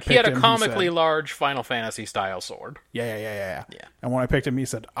 Yeah, he had a comically large Final Fantasy style sword. Yeah. And when I picked him, he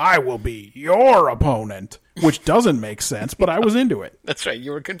said, I will be your opponent, which doesn't make sense, but I was into it. That's right.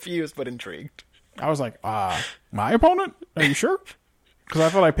 You were confused but intrigued. I was like, my opponent? Are you sure? Because I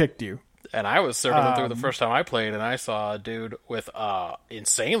thought I picked you. And I was circling through the first time I played, and I saw a dude with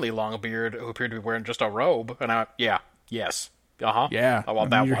insanely long beard who appeared to be wearing just a robe. And yes. Uh-huh. Yeah. I want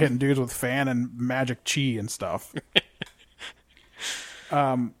that you're one. hitting dudes with fan and magic chi and stuff.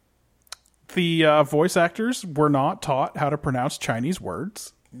 The voice actors were not taught how to pronounce Chinese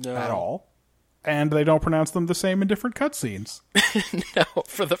words at all. And they don't pronounce them the same in different cutscenes. No,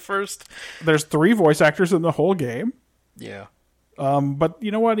 for the first... There's 3 voice actors in the whole game. Yeah. But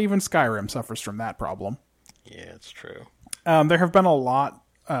you know what? Even Skyrim suffers from that problem. Yeah, it's true. There have been a lot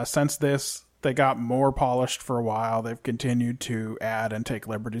since this. They got more polished for a while. They've continued to add and take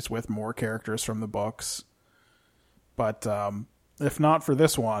liberties with more characters from the books. But if not for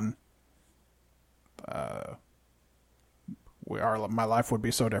this one, my life would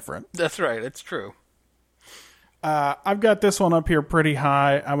be so different. That's right. It's true. I've got this one up here pretty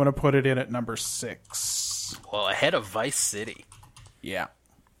high. I'm going to put it in at number 6. Well, ahead of Vice City. Yeah.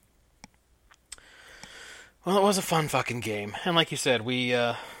 Well, it was a fun fucking game. And like you said, we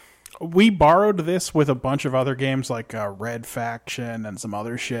borrowed this with a bunch of other games like Red Faction and some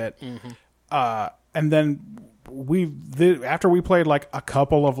other shit. Mm-hmm. And then after we played like a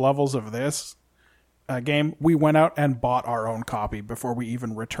couple of levels of this game, we went out and bought our own copy before we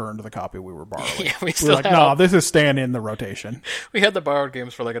even returned the copy we were borrowing. Yeah, we were like, no, this is staying in the rotation. We had the borrowed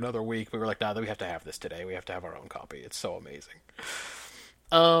games for like another week. We were like, nah, we have to have this today. We have to have our own copy. It's so amazing.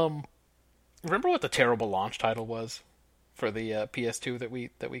 Remember what the terrible launch title was for the PS2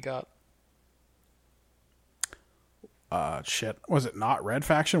 that we got? Shit. Was it not Red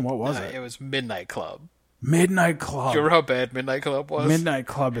Faction? What was it? It was Midnight Club. Midnight Club. Do you remember how bad Midnight Club was? Midnight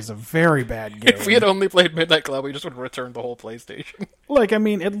Club is a very bad game. If we had only played Midnight Club, we just would have returned the whole PlayStation. Like, I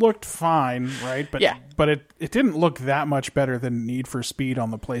mean, it looked fine, right? But yeah. But it didn't look that much better than Need for Speed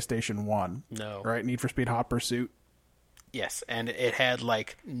on the PlayStation 1. No. Right? Need for Speed Hot Pursuit. Yes, and it had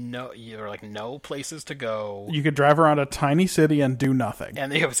no places to go. You could drive around a tiny city and do nothing.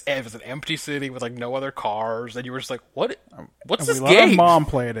 And it was an empty city with like no other cars, and you were just like, "What's this we game?" let our mom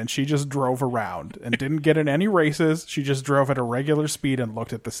play it, and she just drove around and didn't get in any races. She just drove at a regular speed and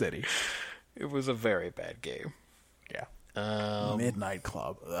looked at the city. It was a very bad game. Yeah. Midnight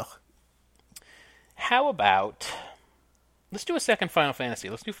Club. Ugh. How about let's do a second Final Fantasy?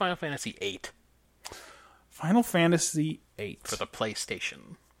 Let's do Final Fantasy VIII. Final Fantasy VIII for the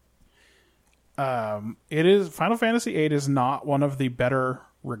PlayStation. It is Final Fantasy VIII is not one of the better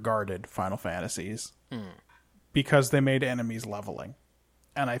regarded Final Fantasies because they made enemies leveling,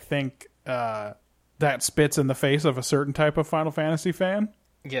 and I think that spits in the face of a certain type of Final Fantasy fan.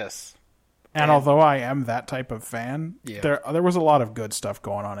 Yes, and although I am that type of fan, there was a lot of good stuff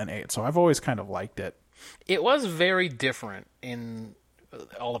going on in VIII, so I've always kind of liked it. It was very different in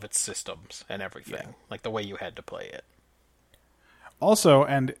all of its systems and everything, like the way you had to play it. Also,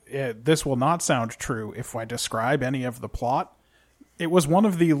 and this will not sound true if I describe any of the plot, it was one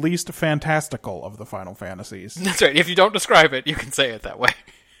of the least fantastical of the Final Fantasies. That's right. If you don't describe it, you can say it that way.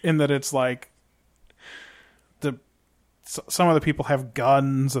 In that it's like some of the people have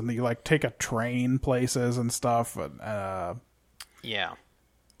guns and you like take a train places and stuff. And, yeah.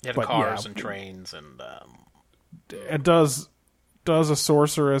 You had But, cars yeah. and trains and It does a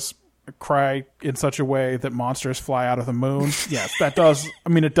sorceress cry in such a way that monsters fly out of the moon? Yes, that does. I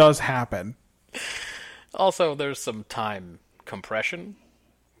mean, it does happen. also there's some time compression.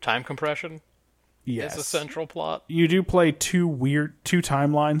 Time compression Yes, is a central plot. you do play two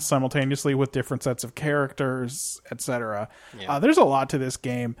timelines simultaneously with different sets of characters, etc. Yeah. There's a lot to this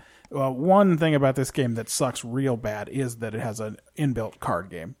game. One thing about this game that sucks real bad is that it has an inbuilt card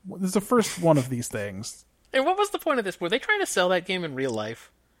game. This is the first one of these things. And what was the point of this? Were they trying to sell that game in real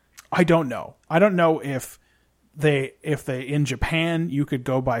life? I don't know. I don't know if they in Japan you could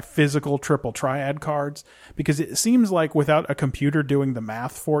go buy physical triple triad cards, because it seems like without a computer doing the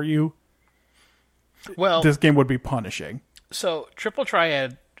math for you, Well, this game would be punishing. so Triple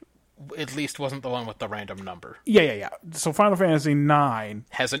Triad at least wasn't the one with the random number. Yeah. So Final Fantasy IX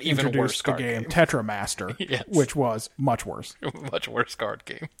Has an even worse introduced the card game game. Tetramaster, Yes. which was much worse. Much worse card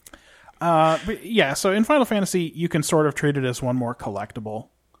game. But yeah, so in Final Fantasy, you can sort of treat it as one more collectible.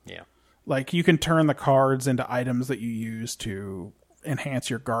 Yeah. Like, you can turn the cards into items that you use to enhance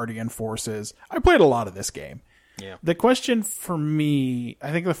your Guardian forces. I played a lot of this game. Yeah. The question for me,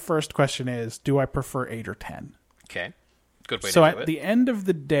 I think the first question is, do I prefer 8 or 10? Okay. Good way So to do at it. the end of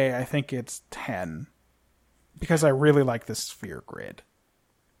the day, I think it's 10. Because I really like the sphere grid.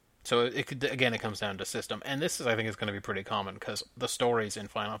 So it could, again, it comes down to system, and this is, I think, is going to be pretty common because the stories in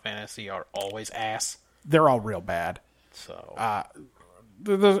Final Fantasy are always ass. They're all real bad. So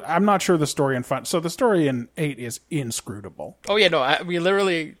I'm not sure the story in So the story in 8 is inscrutable. oh yeah, no, I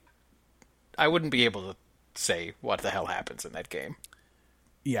wouldn't be able to say what the hell happens in that game.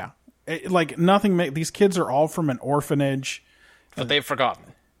 Yeah. Like, nothing. These kids are all from an orphanage But they've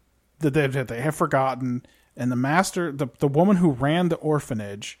forgotten. that they have forgotten. And the master, the woman who ran the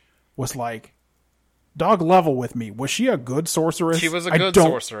orphanage, was like, dog level with me. Was she a good sorceress? She was a I good don't-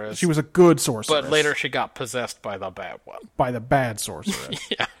 sorceress. She was a good sorceress. But later she got possessed by the bad one. by the bad sorceress.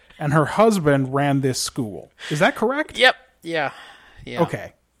 Yeah. And her husband ran this school. Is that correct? Yep. Yeah. Yeah.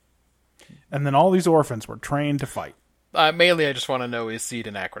 Okay. And then all these orphans were trained to fight. Mainly, I just want to know, is SEED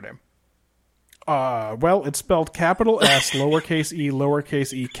an acronym? Well, it's spelled capital S,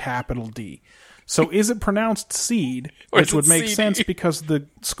 lowercase e, capital D. So is it pronounced seed, Or which is it would make CD? sense because the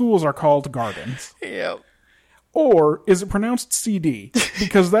schools are called gardens? Yep. Or is it pronounced CD?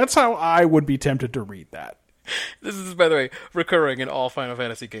 Because that's how I would be tempted to read that. This is, by the way, recurring in all Final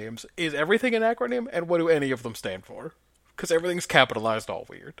Fantasy games. Is everything an acronym, and what do any of them stand for? Because everything's capitalized all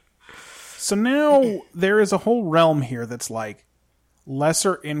weird. So now there is a whole realm here that's like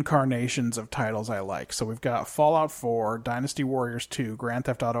lesser incarnations of titles I like. So we've got Fallout 4, Dynasty Warriors 2, Grand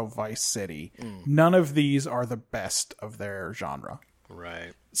Theft Auto Vice City. None of these are the best of their genre.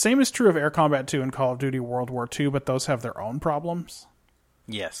 Right. Same is true of Air Combat 2 and Call of Duty World War 2, but those have their own problems.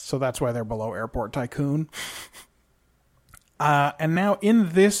 Yes. So that's why they're below Airport Tycoon. And now in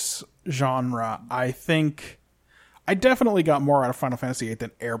this genre, I think I definitely got more out of Final Fantasy VIII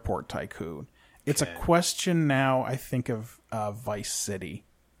than Airport Tycoon. It's a question now, I think, of Vice City.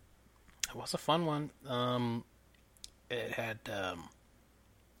 It was a fun one. It had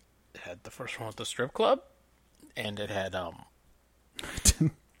the first one with the strip club, and it had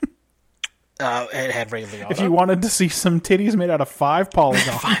it had Ray Liotta. If you wanted to see some titties made out of 5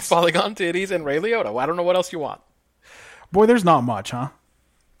 polygons. Polygon titties and Ray Liotta. Well, I don't know what else you want. Boy, there's not much, huh?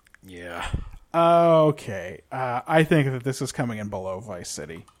 Yeah. Okay. I think that this is coming in below Vice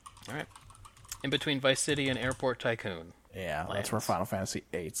City. All right. In between Vice City and Airport Tycoon. Yeah, that's where Final Fantasy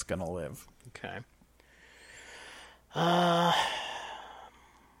VIII's going to live. Okay. How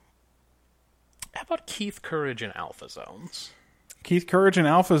about Keith Courage and Alpha Zones? Keith Courage and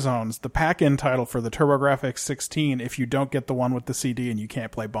Alpha Zones, the pack-in title for the TurboGrafx 16 if you don't get the one with the CD and you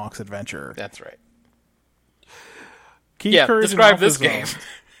can't play Bonk's Adventure. That's right. Keith Yeah, Courage describe and Alpha this game. Zones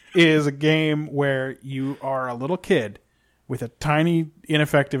is a game where you are a little kid with a tiny,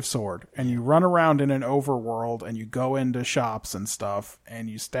 ineffective sword, and you run around in an overworld, and you go into shops and stuff, and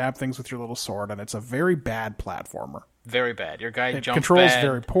you stab things with your little sword, and it's a very bad platformer. Very bad. Your guy It jumps controls bad.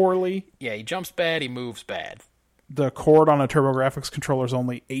 very poorly. Yeah, he jumps bad, he moves bad. The cord on a TurboGrafx controller is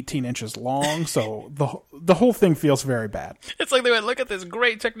only 18 inches long, so the whole thing feels very bad. It's like they went, look at this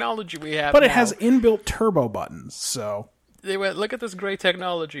great technology we have But it now." has inbuilt turbo buttons, so They went, look at this great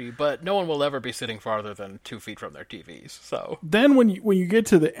technology, but no one will ever be sitting farther than 2 feet from their TVs, so... then when you get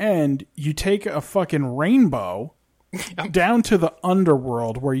to the end, you take a fucking rainbow down to the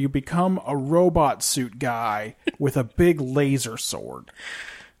underworld where you become a robot suit guy with a big laser sword.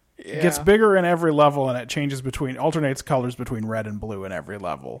 Yeah. It gets bigger in every level, and it alternates colors between red and blue in every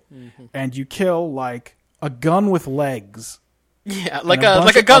level. And you kill like a gun with legs Yeah, a like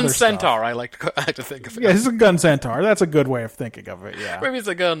bunch a of gun other centaur. stuff. I like to think of it. Yeah, he's a gun centaur. That's a good way of thinking of it. Yeah, Maybe it's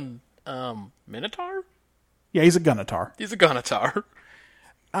a gun minotaur. yeah, he's a gunatar. He's a gunatar.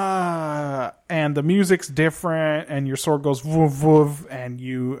 And the music's different, and your sword goes woof woof, and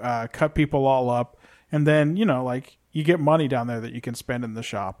you cut people all up, and then like you get money down there that you can spend in the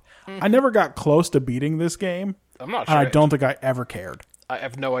shop. I never got close to beating this game. I'm not sure. And I don't think I ever cared. I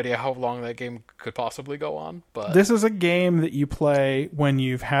have no idea how long that game could possibly go on, but This is a game that you play when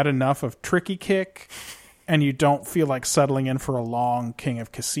you've had enough of Tricky Kick and you don't feel like settling in for a long King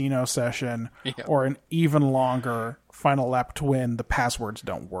of Casino session or an even longer Final Lap to Win, the passwords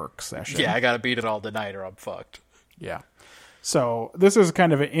don't work session. yeah, I gotta beat it all tonight or I'm fucked. Yeah. So this is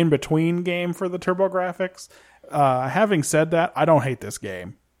kind of an in-between game for the TurboGrafx. Having said that, I don't hate this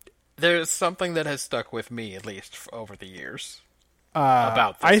game. There's something that has stuck with me, at least over the years,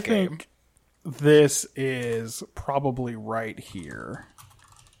 about this I game. think this is probably right here,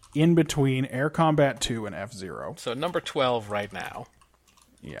 in between Air Combat 2 and F-Zero. So number 12 right now.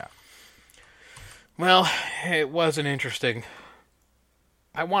 Yeah. Well, it was an interesting...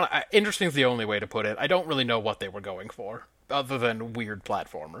 interesting is the only way to put it. I don't really know what they were going for, other than weird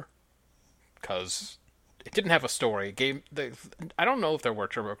platformer. Because it didn't have a story. I don't know if there were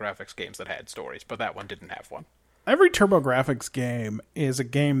TurboGrafx games that had stories, but that one didn't have one. Every TurboGrafx game is a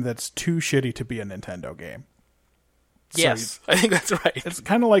game that's too shitty to be a Nintendo game. Yes, I think that's right. It's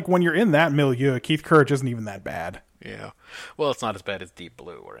kind of like when you're in that milieu, Keith Courage isn't even that bad. Yeah. Well, it's not as bad as Deep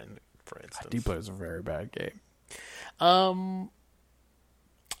Blue, for instance. Deep Blue is a very bad game. I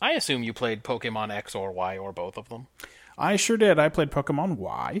assume you played Pokemon X or Y or both of them. I sure did. I played Pokemon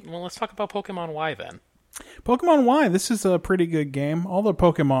Y. Well, let's talk about Pokemon Y then. Pokemon Y, this is a pretty good game. All the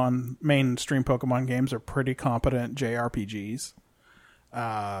mainstream Pokemon games are pretty competent JRPGs.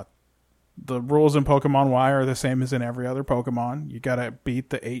 The rules in Pokemon Y are the same as in every other Pokemon. You gotta beat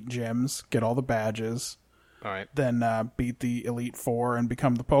the 8 gyms, get all the badges, All right. then beat the Elite Four and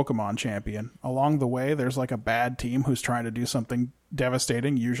become the Pokemon champion. Along the way, there's like a bad team who's trying to do something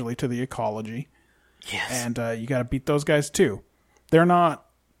devastating, usually to the ecology. Yes. And you gotta beat those guys too. They're not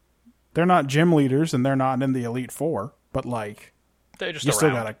gym leaders and they're not in the Elite Four, but like They're just you around.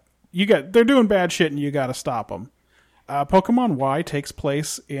 still gotta they're doing bad shit and you gotta stop them. Pokemon Y takes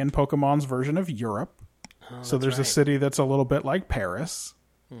place in Pokemon's version of Europe, so there's a city that's a little bit like Paris.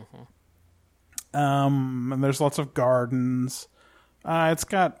 And there's lots of gardens. It's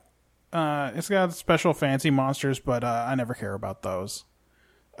got special fancy monsters, but I never care about those.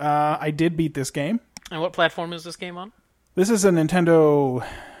 I did beat this game. And what platform is this game on? This is a Nintendo.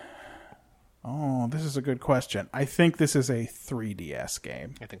 Oh, this is a good question. I think this is a 3DS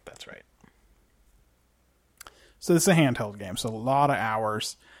game. I think that's right. So this is a handheld game, so a lot of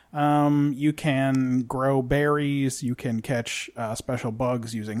hours. You can grow berries. You can catch special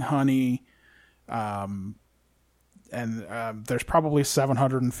bugs using honey. And there's probably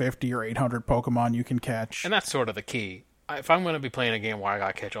 750 or 800 Pokemon you can catch. And that's sort of the key. If I'm going to be playing a game where I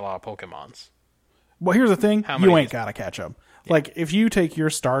got to catch a lot of Pokemons. Well, here's the thing. How You many ain't is- got to catch them. Yeah. Like, if you take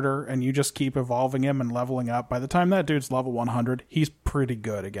your starter and you just keep evolving him and leveling up, by the time that dude's level 100, he's pretty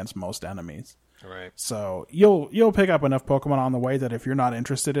good against most enemies. Right. So you'll pick up enough Pokemon on the way that if you're not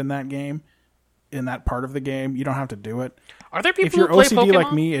interested in that game, in that part of the game, you don't have to do it. Are there people If you're who play OCD Pokemon?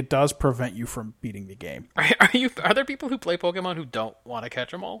 like me, it does prevent you from beating the game. Are there people who play Pokemon who don't want to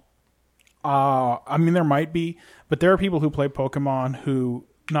catch them all? I mean, there might be, but there are people who play Pokemon who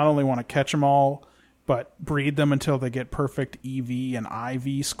not only want to catch them all, but breed them until they get perfect EV and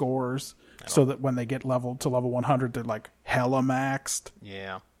IV scores, so that when they get leveled to level 100, they're like hella maxed.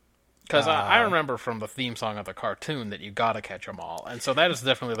 Yeah. Because I remember from the theme song of the cartoon that you got to catch them all. And so that is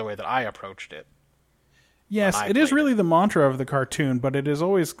definitely the way that I approached it. Yes, it is really the mantra of the cartoon, but it is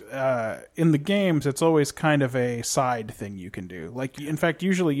always, in the games, it's always kind of a side thing you can do. Like, in fact,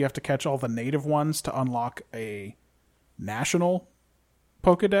 usually you have to catch all the native ones to unlock a national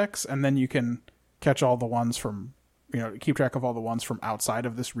Pokedex, and then you can catch all the ones from, keep track of all the ones from outside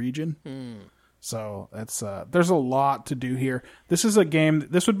of this region. So that's there's a lot to do here. This is a game.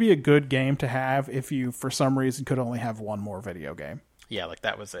 This would be a good game to have if you, for some reason, could only have one more video game. Yeah, like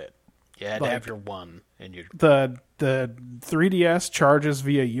that was it. You had to have your one, and you. The 3DS charges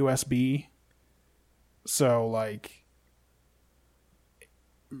via USB, so like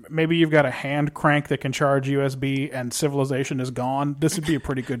maybe you've got a hand crank that can charge USB, and Civilization is gone. This would be a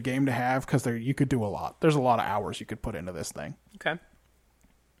pretty good game to have because you could do a lot. There's a lot of hours you could put into this thing. Okay.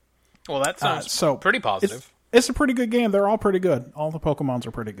 Well, that sounds so pretty positive. It's a pretty good game. They're all pretty good. All the Pokemons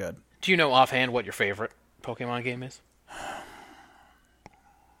are pretty good. Do you know offhand what your favorite Pokemon game is?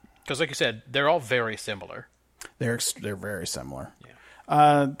 Because like you said, they're all very similar. They're very similar.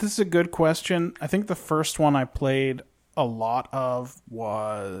 Yeah. This is a good question. I think the first one I played a lot of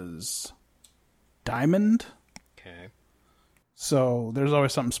was Diamond. Okay. So there's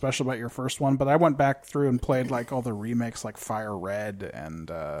always something special about your first one, but I went back through and played like all the remakes, like Fire Red and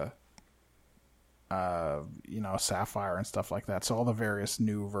Sapphire and stuff like that. So all the various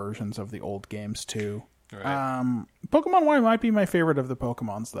new versions of the old games too. Right. Pokemon Y might be my favorite of the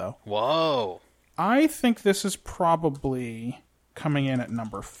Pokemons, though. Whoa! I think this is probably coming in at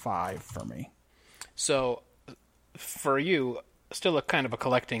number 5 for me. So, for you, still a kind of a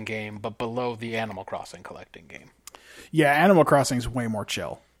collecting game, but below the Animal Crossing collecting game. Yeah, Animal Crossing is way more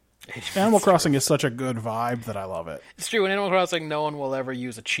chill. Animal Crossing is such a good vibe that I love it. It's true. In Animal Crossing, no one will ever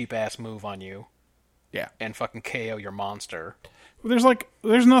use a cheap-ass move on you. Yeah. And fucking KO your monster.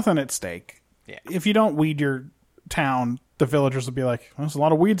 There's nothing at stake. Yeah. If you don't weed your town, the villagers will be like, there's a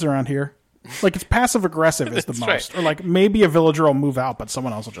lot of weeds around here. Like, it's passive-aggressive is the most. Right. Or, like, maybe a villager will move out, but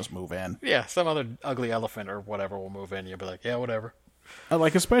someone else will just move in. Yeah, some other ugly elephant or whatever will move in. You'll be like, yeah, whatever.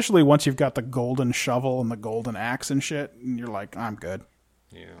 Like, especially once you've got the golden shovel and the golden axe and shit, and you're like, I'm good.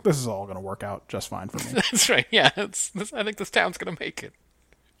 Yeah. This is all going to work out just fine for me. That's right, yeah. I think this town's going to make it.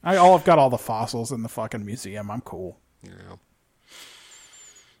 I've got all the fossils in the fucking museum. I'm cool. Yeah.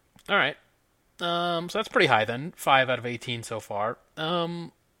 All right. So that's pretty high then. 5 out of 18 so far. I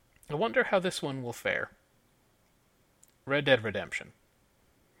wonder how this one will fare. Red Dead Redemption.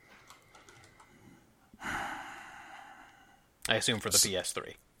 I assume for the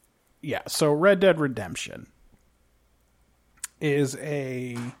PS3. Yeah, so Red Dead Redemption is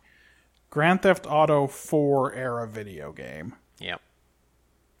a Grand Theft Auto 4 era video game. Yeah.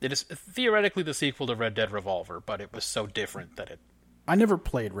 It is theoretically the sequel to Red Dead Revolver, but it was so different that it... I never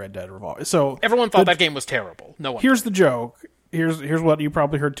played Red Dead Revolver. So everyone thought that game was terrible. No one. Here's the joke. Here's what you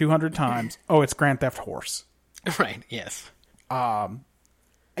probably heard 200 times. Oh, it's Grand Theft Horse. Right, yes.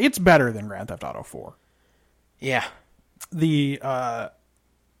 It's better than Grand Theft Auto 4. Yeah. The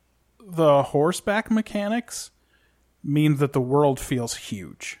horseback mechanics mean that the world feels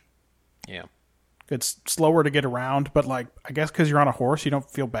huge. Yeah. It's slower to get around, but like I guess because you're on a horse, you don't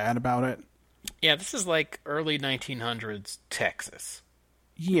feel bad about it. Yeah, this is like early 1900s Texas.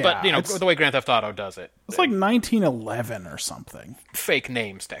 Yeah. But, the way Grand Theft Auto does it. It's like 1911 or something. Fake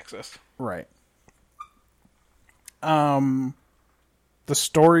names, Texas. Right. The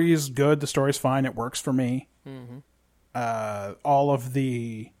story's good. The story's fine. It works for me. Mm-hmm.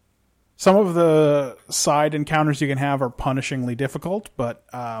 Some of the side encounters you can have are punishingly difficult, but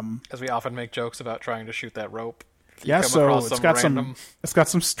as we often make jokes about trying to shoot that rope. Yeah, so it's got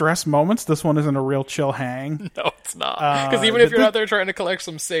some stress moments. This one isn't a real chill hang. No, it's not. Because even if you're out there trying to collect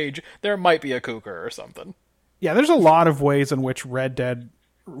some sage, there might be a cougar or something. Yeah, there's a lot of ways in which Red Dead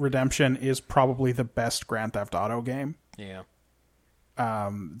Redemption is probably the best Grand Theft Auto game. Yeah.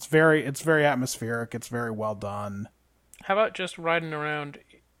 It's very atmospheric. It's very well done. How about just riding around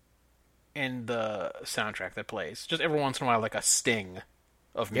in the soundtrack that plays? Just every once in a while, like a sting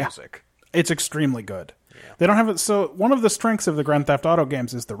of music. Yeah. It's extremely good. Yeah. They don't have it. So one of the strengths of the Grand Theft Auto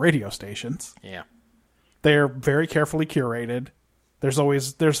games is the radio stations. Yeah. They're very carefully curated.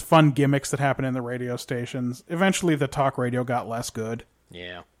 There's fun gimmicks that happen in the radio stations. Eventually the talk radio got less good.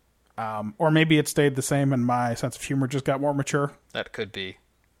 Yeah. Or maybe it stayed the same and my sense of humor just got more mature. That could be.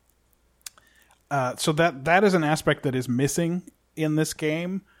 So that is an aspect that is missing in this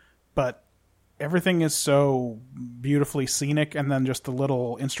game, but everything is so beautifully scenic, and then just the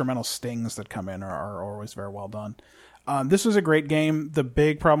little instrumental stings that come in are always very well done. This was a great game. The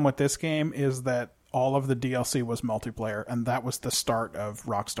big problem with this game is that all of the DLC was multiplayer, and that was the start of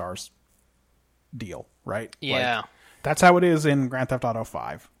Rockstar's deal, right? Yeah. Like, that's how it is in Grand Theft Auto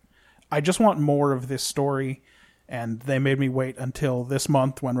 5. I just want more of this story, and they made me wait until this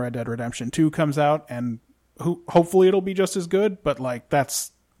month when Red Dead Redemption 2 comes out, and hopefully it'll be just as good, but like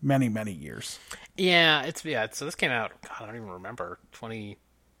that's many, many years. Yeah, so this came out, God, I don't even remember,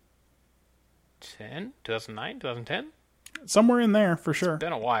 2010? 2009? 2010? Somewhere in there, for sure. It's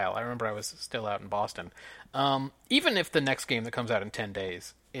been a while. I remember I was still out in Boston. Even if the next game that comes out in 10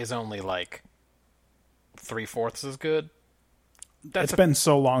 days is only like 3/4 as good, it's been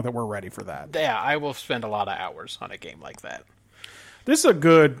so long that we're ready for that. Yeah, I will spend a lot of hours on a game like that. This is a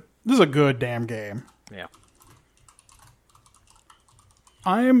good damn game. Yeah.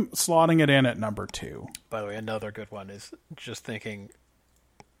 I am slotting it in at number 2. By the way, another good one is just thinking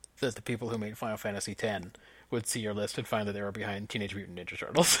that the people who made Final Fantasy X would see your list and find that they were behind Teenage Mutant Ninja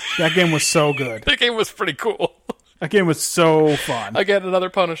Turtles. That game was so good. That game was pretty cool. That game was so fun. Again, another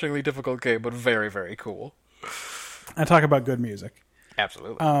punishingly difficult game, but very, very cool. I talk about good music.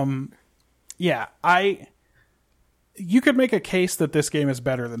 Absolutely. Yeah, I you could make a case that this game is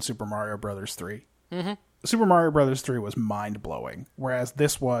better than Super Mario Brothers 3. Mm-hmm. Super Mario Brothers 3 was mind-blowing, whereas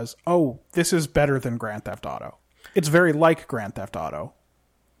this was, this is better than Grand Theft Auto. It's very like Grand Theft Auto,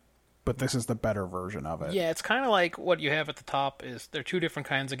 but this is the better version of it. Yeah, it's kind of like what you have at the top is they're two different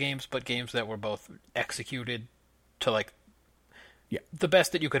kinds of games, but games that were both executed to like the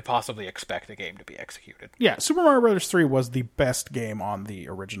best that you could possibly expect a game to be executed. Yeah, Super Mario Brothers 3 was the best game on the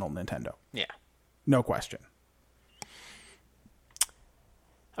original Nintendo. Yeah. No question.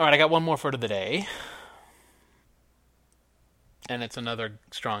 All right, I got one more for the day. And it's another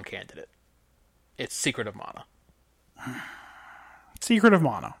strong candidate. It's Secret of Mana. Secret of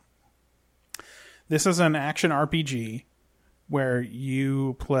Mana. This is an action RPG where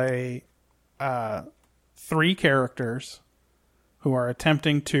you play 3 characters who are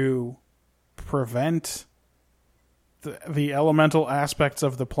attempting to prevent the elemental aspects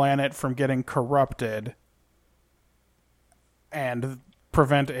of the planet from getting corrupted and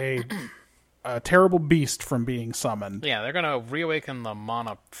prevent a terrible beast from being summoned. Yeah, they're going to reawaken the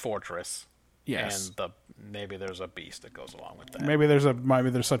Mana Fortress. Yes. And maybe there's a beast that goes along with that. Maybe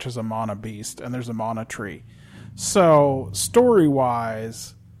there's such as a Mana beast, and there's a Mana tree. So,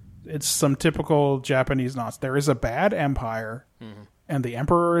 story-wise, it's some typical Japanese nonsense. There is a bad empire, and the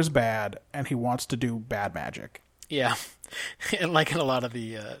emperor is bad, and he wants to do bad magic. Yeah. And like in a lot of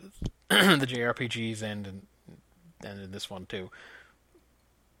the the JRPGs and in this one too,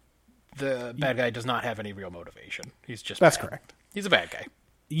 the bad guy does not have any real motivation. He's just That's bad. correct. He's a bad guy.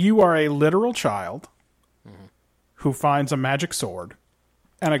 You are a literal child who finds a magic sword,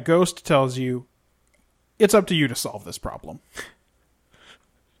 and a ghost tells you, it's up to you to solve this problem.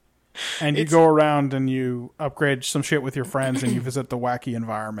 And you go around and you upgrade some shit with your friends, and you visit the wacky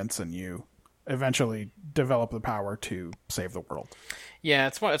environments, and you eventually develop the power to save the world. Yeah,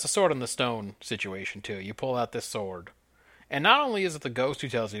 it's a sword in the stone situation too. You pull out this sword, and not only is it the ghost who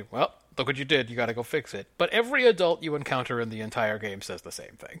tells you, well, look what you did, you gotta go fix it, but every adult you encounter in the entire game says the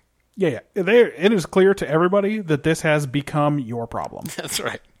same thing. Yeah. It is clear to everybody that this has become your problem. That's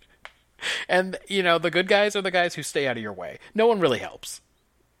right. And, the good guys are the guys who stay out of your way. No one really helps.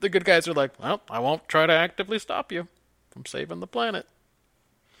 The good guys are like, well, I won't try to actively stop you from saving the planet.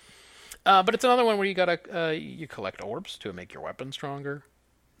 But it's another one where you collect orbs to make your weapon stronger.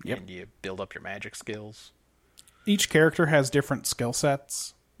 Yep. And you build up your magic skills. Each character has different skill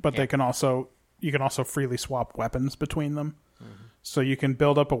sets, but you can also freely swap weapons between them. Mm-hmm. So you can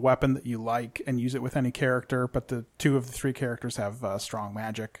build up a weapon that you like and use it with any character, but the 2 of the 3 characters have strong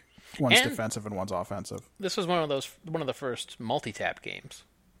magic. One's defensive and one's offensive. This was one of the first multi-tap games.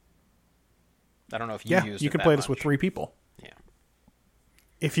 I don't know if you used it. You can that play much. this with 3 people. Yeah.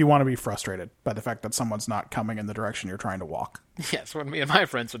 If you want to be frustrated by the fact that someone's not coming in the direction you're trying to walk. Yes, when me and my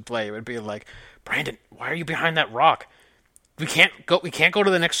friends would play, it would be like, Brandon, why are you behind that rock? We can't go to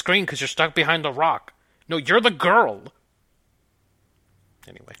the next screen because you're stuck behind the rock. No, you're the girl.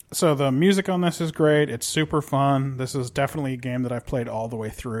 Anyway. So the music on this is great. It's super fun. This is definitely a game that I've played all the way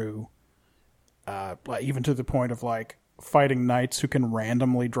through. Even to the point of fighting knights who can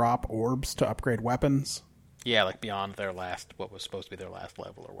randomly drop orbs to upgrade weapons. Yeah, like beyond what was supposed to be their last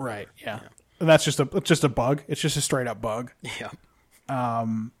level or whatever. Right, yeah. And that's just a bug. It's just a straight up bug. Yeah.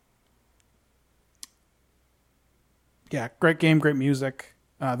 Yeah, great game, great music.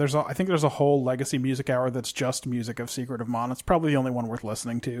 I think there's a whole Legacy Music Hour that's just music of Secret of Mana. It's probably the only one worth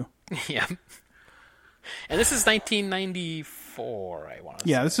listening to. Yeah. And this is 1994, I want to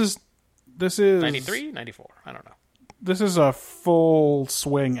say. Yeah, this is 93? 94? I don't know. This is a full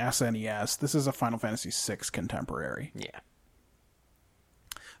swing SNES. This is a Final Fantasy VI contemporary. Yeah.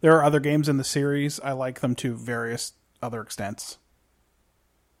 There are other games in the series. I like them to various other extents.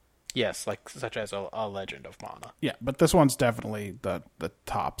 Yes, such as a Legend of Mana. Yeah, but this one's definitely the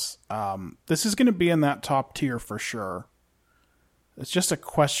tops. This is going to be in that top tier for sure. It's just a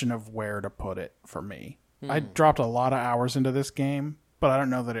question of where to put it for me. I dropped a lot of hours into this game, but I don't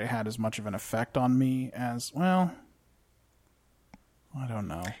know that it had as much of an effect on me as, well, I don't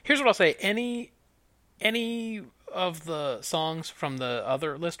know. Here's what I'll say. Any of the songs from the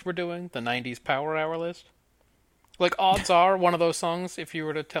other list we're doing, the 90s Power Hour list, odds are one of those songs, if you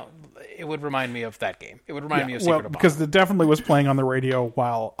were to tell, it would remind me of that game. It would remind me of Secret of Mana. Because it definitely was playing on the radio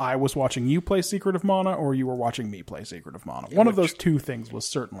while I was watching you play Secret of Mana, or you were watching me play Secret of Mana. One of those two things was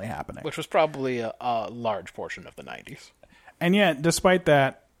certainly happening. Which was probably a large portion of the 90s. And yet, despite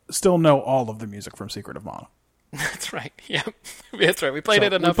that, still know all of the music from Secret of Mana. That's right. Yeah, that's right. We played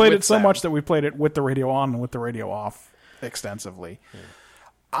it enough. We played it so much that we played it with the radio on and with the radio off extensively.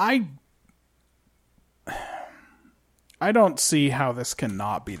 Yeah. I don't see how this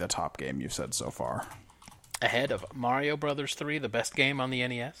cannot be the top game you've said so far. Ahead of Mario Brothers 3, the best game on the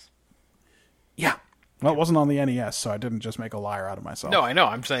NES? Yeah. Well, it wasn't on the NES, so I didn't just make a liar out of myself. No, I know.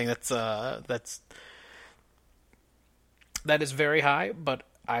 I'm saying that is very high, but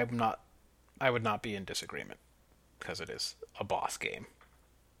I would not be in disagreement because it is a boss game.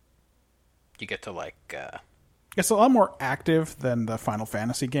 You get to It's a lot more active than the Final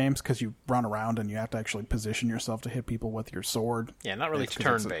Fantasy games because you run around and you have to actually position yourself to hit people with your sword. Yeah, not really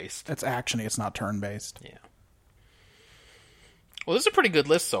turn-based. It's actiony. It's not turn-based. Yeah. Well, this is a pretty good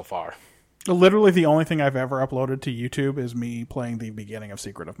list so far. Literally the only thing I've ever uploaded to YouTube is me playing the beginning of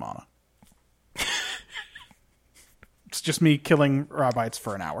Secret of Mana. It's just me killing Rabbites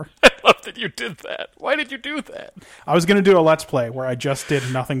for an hour. I love that you did that. Why did you do that? I was going to do a Let's Play where I just did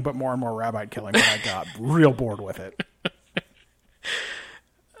nothing but more and more Rabbite killing, but I got real bored with it.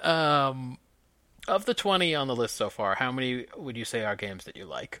 Of the 20 on the list so far, how many would you say are games that you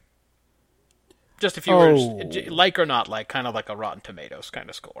like? Just if you were like or not like, kind of like a Rotten Tomatoes kind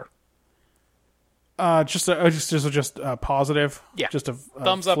of score. Just a positive. Yeah. Just a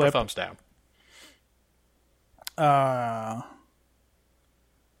thumbs up or thumbs down. Oh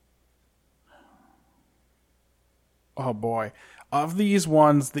boy. Of these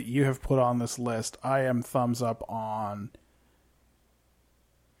ones that you have put on this list, I am thumbs up on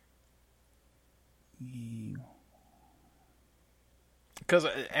because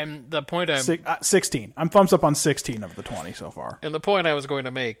and the point 16. I'm thumbs up on 16 of the 20 so far. And the point I was going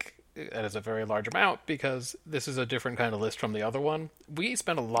to make, that is a very large amount, because this is a different kind of list from the other one. We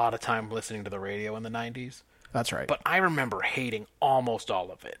spent a lot of time listening to the radio in the 90s. That's right. But I remember hating almost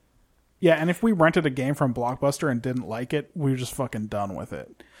all of it. Yeah, and if we rented a game from Blockbuster and didn't like it, we were just fucking done with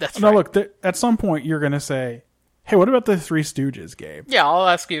it. That's right. Now, look, at some point you're going to say, hey, what about the Three Stooges game? Yeah, I'll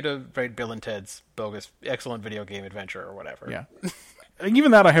ask you to rate Bill and Ted's Bogus Excellent Video Game Adventure or whatever. Yeah.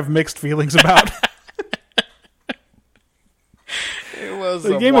 Even that I have mixed feelings about. It was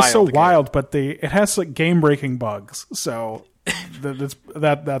the game is so wild, but it has like game-breaking bugs, so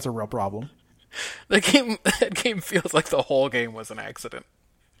that's a real problem. That game feels like the whole game was an accident.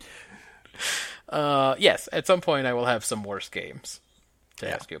 Yes, at some point I will have some worse games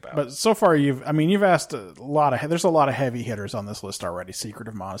to ask you about. But so far you've asked a lot of there's a lot of heavy hitters on this list already. Secret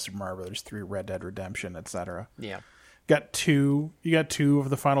of Mana, Super Mario Brothers 3, Red Dead Redemption, etc. Yeah. You got two of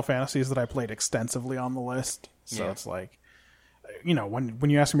the Final Fantasies that I played extensively on the list. So it's like, when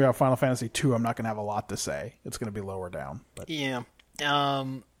you ask me about Final Fantasy 2, I'm not going to have a lot to say. It's going to be lower down. But yeah.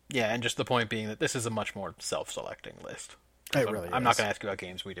 And just the point being that this is a much more self-selecting list. It really is. I'm not going to ask you about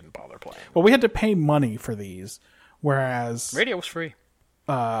games we didn't bother playing. Well, we had to pay money for these, whereas radio was free.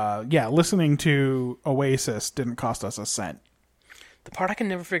 Listening to Oasis didn't cost us a cent. The part I can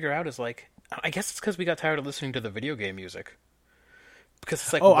never figure out is I guess it's because we got tired of listening to the video game music. Because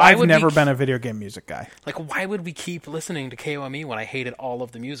it's like, I've never been a video game music guy. Like, why would we keep listening to KOME when I hated all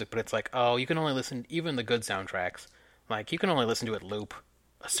of the music? But it's like, you can only listen, even the good soundtracks, like, you can only listen to it loop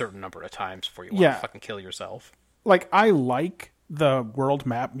a certain number of times before you want to fucking kill yourself. Like, I like the world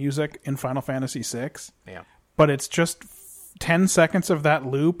map music in Final Fantasy VI. Yeah. But it's just 10 seconds of that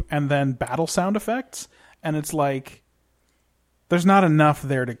loop and then battle sound effects. And it's like, there's not enough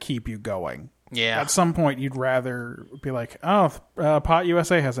there to keep you going. Yeah. At some point, you'd rather be like, Pot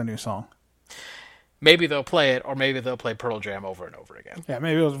USA has a new song. Maybe they'll play it, or maybe they'll play Pearl Jam over and over again. Yeah,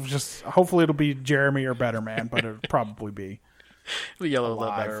 maybe hopefully it'll be Jeremy or Better Man, but it'll probably be the Yellow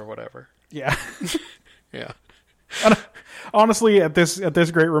Letter or whatever. Yeah. Yeah. Honestly, at this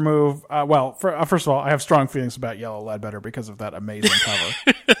great remove, first of all, I have strong feelings about Yellow Ledbetter because of that amazing cover.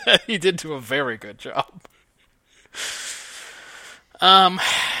 He did do a very good job.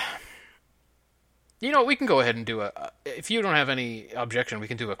 We can go ahead and do if you don't have any objection, we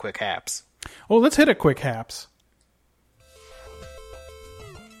can do a quick haps. Well, let's hit a quick haps.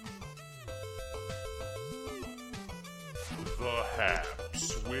 The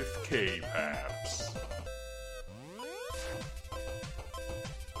Haps with K-Paps.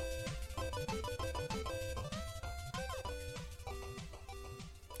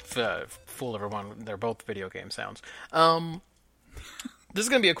 Fool everyone, they're both video game sounds. This is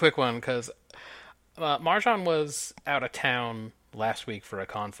going to be a quick one because Marjan was out of town last week for a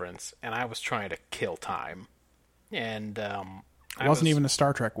conference, and I was trying to kill time. And it wasn't even a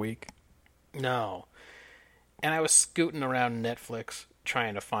Star Trek week. No. And I was scooting around Netflix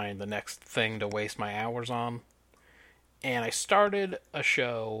trying to find the next thing to waste my hours on. And I started a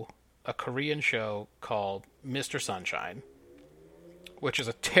Korean show called Mr. Sunshine, which is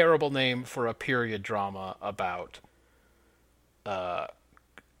a terrible name for a period drama about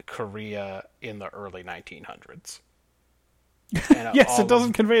Korea in the early 1900s. And Yes, all it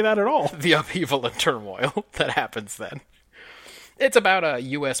doesn't convey that at all. the upheaval and turmoil that happens then. It's about a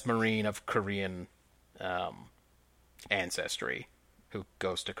U.S. Marine of Korean ancestry who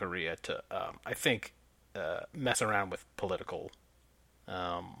goes to Korea to, I think, mess around with political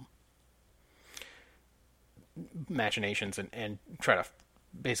machinations and try to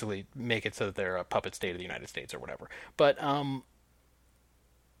basically make it so that they're a puppet state of the United States or whatever. But how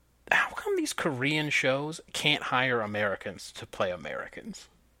come these Korean shows can't hire Americans to play Americans?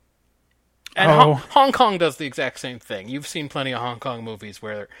 And Hong Kong does the exact same thing. You've seen plenty of Hong Kong movies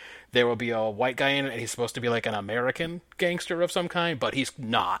where there will be a white guy in it and he's supposed to be like an American gangster of some kind, but he's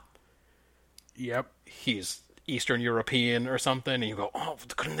not. Yep. He's Eastern European or something, and you go, oh,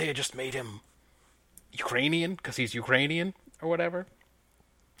 couldn't they have just made him Ukrainian because he's Ukrainian or whatever?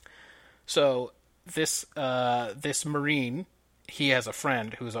 So this Marine, he has a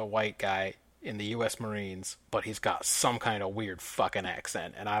friend who's a white guy in the U.S. Marines, but he's got some kind of weird fucking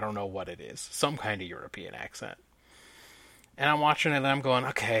accent, and I don't know what it is. Some kind of European accent. And I'm watching it, and I'm going,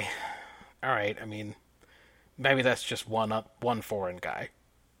 okay, all right, I mean, maybe that's just one foreign guy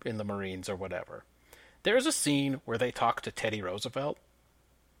in the Marines or whatever. There's a scene where they talk to Teddy Roosevelt,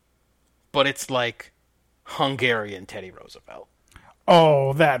 but it's like Hungarian Teddy Roosevelt.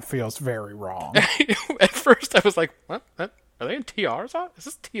 Oh, that feels very wrong. At first, I was like, what? Are they in TR's on? Is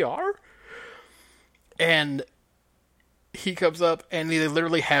this TR? And he comes up, and they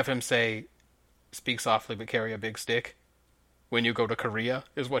literally have him say, speak softly but carry a big stick when you go to Korea,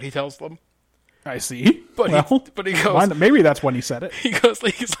 is what he tells them. I see. But he goes... Maybe that's when he said it.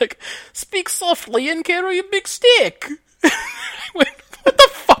 He's like, speak softly and carry a big stick. I went, what the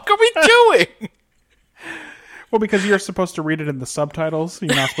fuck are we doing? Well, because you're supposed to read it in the subtitles.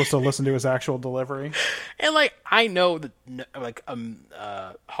 You're not supposed to listen to his actual delivery. And, like, I know that, like,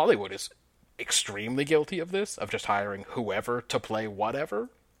 Hollywood is extremely guilty of this, of just hiring whoever to play whatever.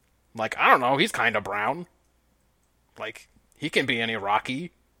 Like, I don't know, he's kind of brown. Like, he can be an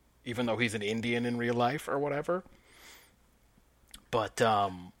Iraqi, even though he's an Indian in real life or whatever. But,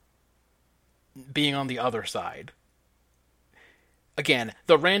 being on the other side... Again,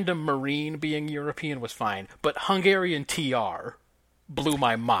 the random Marine being European was fine, but Hungarian TR blew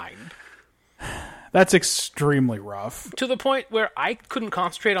my mind. That's extremely rough. To the point where I couldn't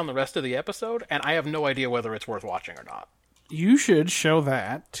concentrate on the rest of the episode, and I have no idea whether it's worth watching or not. You should show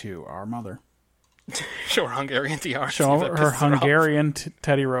that to our mother. Show her Hungarian TR. Show her Hungarian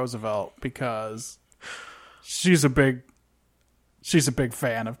Teddy Roosevelt, because she's a big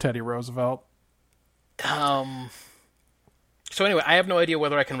fan of Teddy Roosevelt. So anyway, I have no idea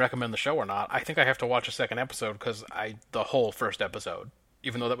whether I can recommend the show or not. I think I have to watch a second episode because the whole first episode,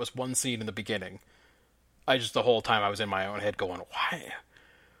 even though that was one scene in the beginning, the whole time I was in my own head going, why?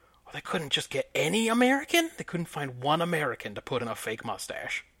 Well, they couldn't just get any American? They couldn't find one American to put in a fake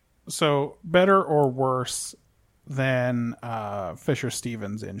mustache. So, better or worse than Fisher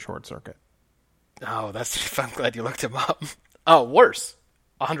Stevens in Short Circuit? Oh, I'm glad you looked him up. Oh, worse.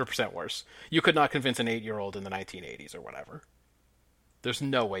 100% worse. You could not convince an 8-year-old in the 1980s or whatever. There's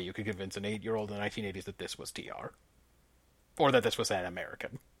no way you could convince an 8-year-old in the 1980s that this was TR. Or that this was an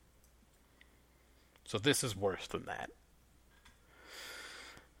American. So this is worse than that.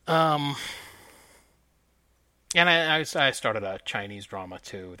 And I started a Chinese drama,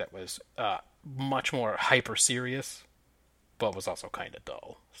 too, that was much more hyper-serious, but was also kind of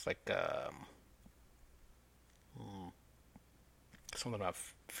dull. It's like, something about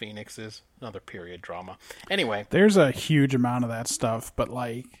phoenixes, another period drama. Anyway. There's a huge amount of that stuff, but,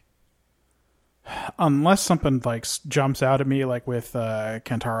 like, unless something, like, jumps out at me, like with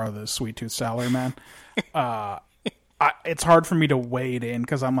Kentaro, the Sweet Tooth Salaryman, it's hard for me to wade in,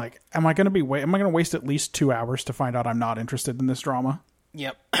 because I'm like, am I going to waste at least 2 hours to find out I'm not interested in this drama?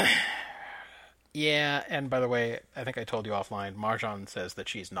 Yep. Yeah, and by the way, I think I told you offline, Marjan says that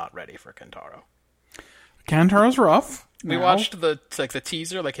she's not ready for Kentaro. Kentaro's rough. We watched the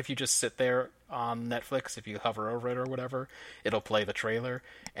teaser, like if you just sit there on Netflix, if you hover over it or whatever, it'll play the trailer,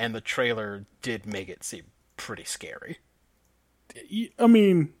 and the trailer did make it seem pretty scary. I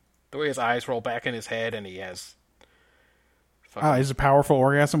mean... The way his eyes roll back in his head, and he has... Is a powerful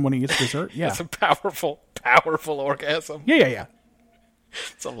orgasm when he eats dessert? Yeah. It's a powerful orgasm. Yeah.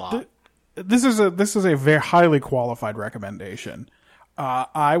 It's a lot. This is a very highly qualified recommendation.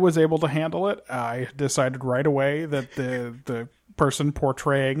 I was able to handle it. I decided right away that the person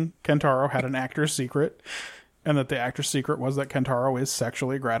portraying Kentaro had an actor's secret, and that the actor's secret was that Kentaro is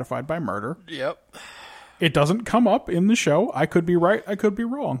sexually gratified by murder. Yep. It doesn't come up in the show. I could be right. I could be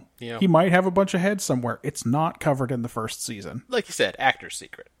wrong. Yeah. He might have a bunch of heads somewhere. It's not covered in the first season. Like you said, actor's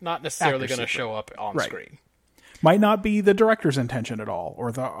secret. Not necessarily going to show up on screen. might not be the director's intention at all,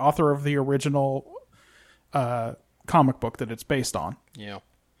 or the author of the original comic book that it's based on. Yeah.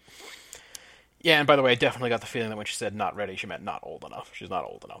 Yeah, and by the way, I definitely got the feeling that when she said not ready, she meant not old enough. She's not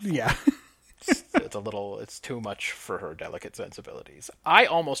old enough. Yeah. It's too much for her delicate sensibilities. I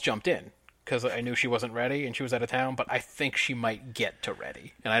almost jumped in because I knew she wasn't ready and she was out of town, but I think she might get to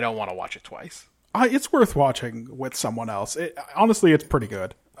ready, and I don't want to watch it twice. It's worth watching with someone else. Honestly, it's pretty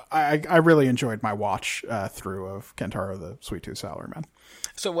good. I really enjoyed my watch through of Kentaro the Sweet Tooth Salaryman.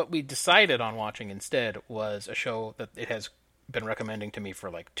 So what we decided on watching instead was a show that it has been recommending to me for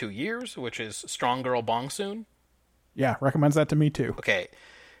like 2 years, which is Strong Girl Bong Soon. Yeah, recommends that to me too. Okay.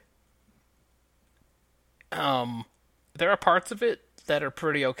 There are parts of it that are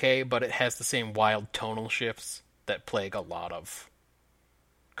pretty okay, but it has the same wild tonal shifts that plague a lot of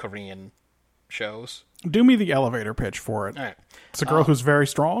Korean shows. Do me the elevator pitch for it. All right. It's a girl who's very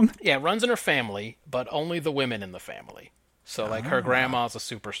strong. Yeah, runs in her family, but only the women in the family. So, like, her grandma's a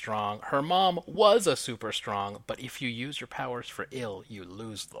super strong. Her mom was a super strong, but if you use your powers for ill, you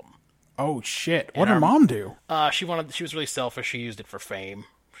lose them. Oh, shit. What did her mom do? She was really selfish. She used it for fame.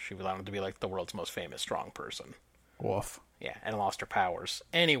 She wanted to be, like, the world's most famous strong person. Woof. Yeah, and lost her powers.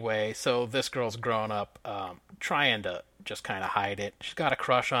 Anyway, so this girl's grown up, trying to just kind of hide it. She's got a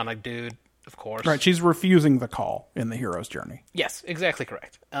crush on a dude, of course. Right, she's refusing the call in the hero's journey. Yes, exactly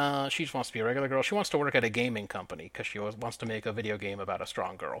correct. She just wants to be a regular girl. She wants to work at a gaming company because she wants to make a video game about a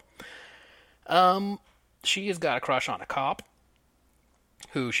strong girl. She has got a crush on a cop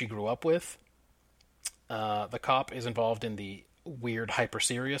who she grew up with. The cop is involved in the weird,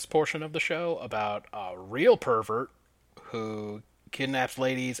 hyper-serious portion of the show about a real pervert who kidnaps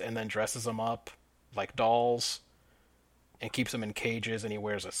ladies and then dresses them up like dolls and keeps them in cages, and he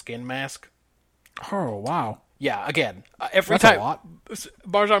wears a skin mask. Oh, wow. Yeah, again, every That's time... a lot.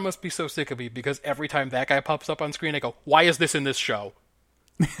 Barjan must be so sick of me, because every time that guy pops up on screen, I go, why is this in this show?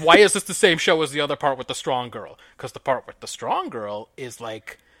 Why is this the same show as the other part with the strong girl? Because the part with the strong girl is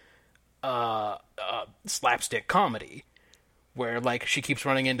like slapstick comedy, where like she keeps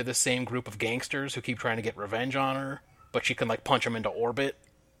running into the same group of gangsters who keep trying to get revenge on her, but she can like punch them into orbit.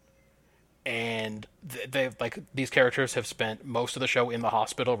 And these characters have spent most of the show in the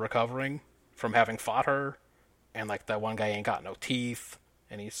hospital recovering from having fought her, and like that one guy ain't got no teeth,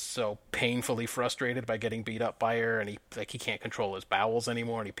 and he's so painfully frustrated by getting beat up by her, and he can't control his bowels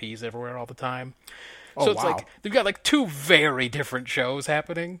anymore, and he pees everywhere all the time. Oh, so it's wow. like they've got like two very different shows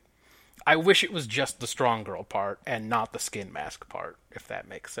happening. I wish it was just the strong girl part and not the skin mask part, if that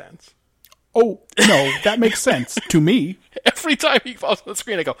makes sense. Oh, no, that makes sense to me. Every time he falls on the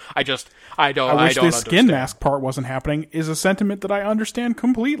screen, I go, I don't I wish this skin understand. mask part wasn't happening is a sentiment that I understand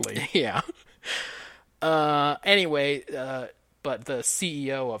completely. Yeah. Anyway, but the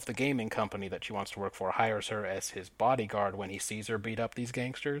CEO of the gaming company that she wants to work for hires her as his bodyguard when he sees her beat up these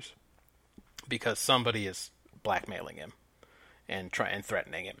gangsters, because somebody is blackmailing him and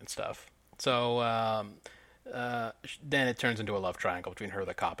threatening him and stuff. So then it turns into a love triangle between her,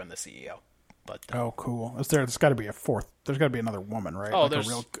 the cop, and the CEO. But Oh, cool. There's got to be a fourth. There's got to be another woman, right? Oh,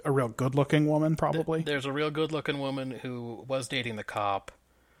 like a real good-looking woman, probably. There's a real good-looking woman who was dating the cop,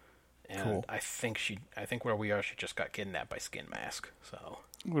 and Cool. I think where we are, she just got kidnapped by Skin Mask. So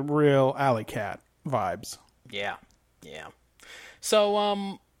Real alley cat vibes. yeah.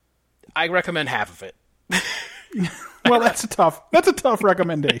 So I recommend half of it. Well, that's a tough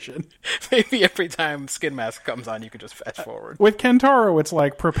recommendation. Maybe every time Skin Mask comes on, you can just fast forward. With Kentaro, it's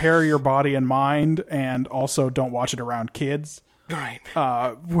like prepare your body and mind, and also don't watch it around kids. Right.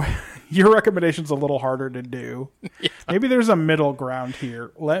 Your recommendation's a little harder to do. Yeah. Maybe there's a middle ground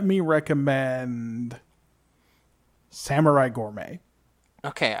here. Let me recommend Samurai Gourmet.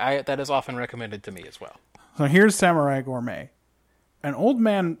 Okay, that is often recommended to me as well. So here's Samurai Gourmet. An old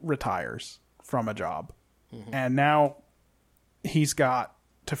man retires from a job, and now he's got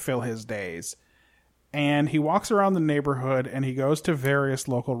to fill his days. And he walks around the neighborhood, and he goes to various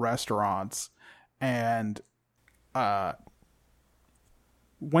local restaurants, and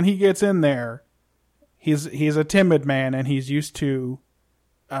when he gets in there, he's a timid man, and he's used to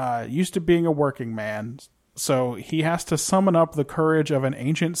being a working man. So he has to summon up the courage of an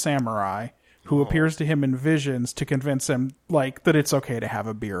ancient samurai who appears to him in visions to convince him that it's okay to have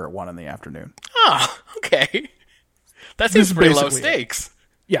a beer at 1 p.m. Oh, okay. That seems pretty low stakes.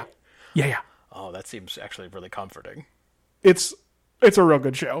 Yeah. Oh, that seems actually really comforting. It's a real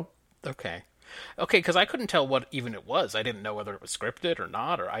good show. Okay, because I couldn't tell what even it was. I didn't know whether it was scripted or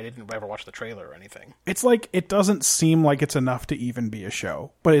not, or I didn't ever watch the trailer or anything. It's like, it doesn't seem like it's enough to even be a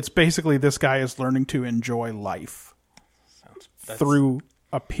show, but it's basically this guy is learning to enjoy life through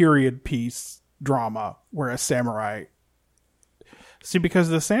a period piece drama where a samurai... See, because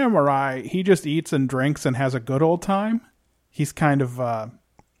the samurai, he just eats and drinks and has a good old time. He's kind of a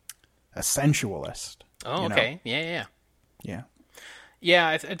sensualist. Oh, okay. Yeah. Yeah. Yeah,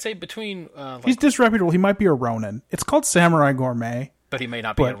 I'd say between... he's disreputable. He might be a Ronin. It's called Samurai Gourmet. But he may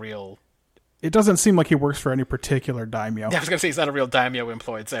not be a real... It doesn't seem like he works for any particular daimyo. Yeah, I was going to say he's not a real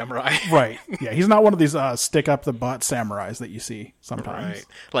daimyo-employed samurai. Right. Yeah, he's not one of these stick-up-the-butt samurais that you see sometimes. Right.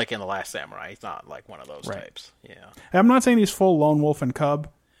 Like in The Last Samurai. He's not like one of those types. Yeah. I'm not saying he's full lone wolf and cub,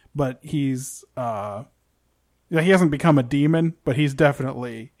 but he's... he hasn't become a demon, but he's a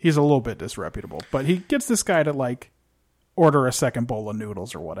little bit disreputable. But he gets this guy to, like, order a second bowl of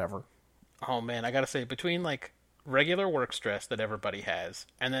noodles or whatever. Oh, man, I got to say, between, like... regular work stress that everybody has,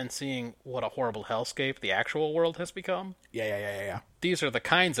 and then seeing what a horrible hellscape the actual world has become. Yeah. These are the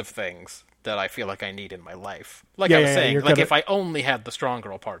kinds of things that I feel like I need in my life. Like I was saying, like if I only had the strong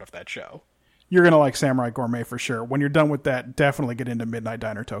girl part of that show. You're going to like Samurai Gourmet for sure. When you're done with that, definitely get into Midnight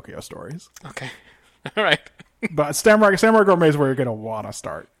Diner Tokyo Stories. Okay. All right. But Samurai Gourmet is where you're going to want to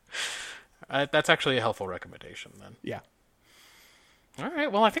start. That's actually a helpful recommendation then. Yeah. All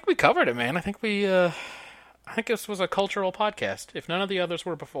right. Well, I think we covered it, man. I think this was a cultural podcast. If none of the others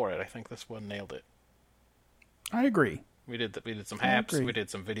were before it, I think this one nailed it. I agree. We did some haps. We did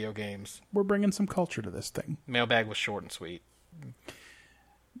some video games. We're bringing some culture to this thing. Mailbag was short and sweet.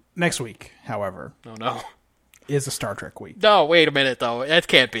 Next week, however. Oh, no. Is a Star Trek week. No, wait a minute, though. That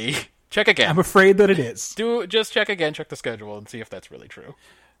can't be. Check again. I'm afraid that it is. Just check again, check the schedule, and see if that's really true.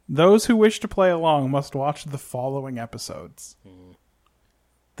 Those who wish to play along must watch the following episodes.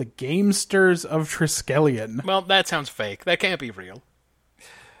 The Gamesters of Triskelion. Well, that sounds fake. That can't be real.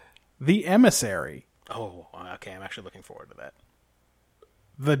 The Emissary. Oh, okay. I'm actually looking forward to that.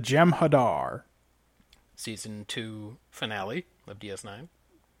 The Jem'Hadar. Season 2 finale of DS9.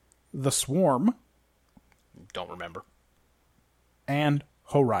 The Swarm. Don't remember. And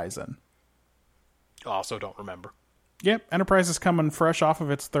Horizon. Also don't remember. Yep, Enterprise is coming fresh off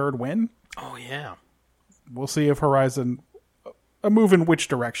of its third win. Oh, yeah. We'll see if Horizon... a move in which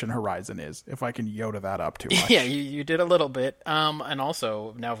direction Horizon is, if I can Yoda that up too much. Yeah, you did a little bit. And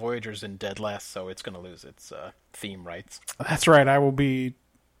also, now Voyager's in dead last, so it's going to lose its theme rights. That's right. I'll be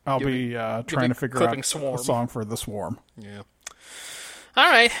trying to figure out Swarm. a song for the Swarm. Yeah. All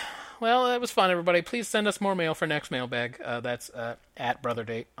right. Well, that was fun, everybody. Please send us more mail for next mailbag. That's at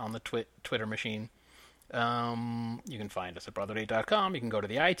BrotherDate on the Twitter machine. You can find us at brotherdate.com. You can go to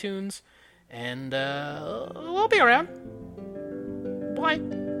the iTunes. And we'll be around. Bye.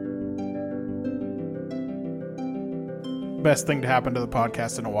 Best thing to happen to the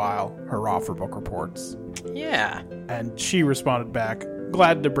podcast in a while. Hurrah for book reports. Yeah. And she responded back,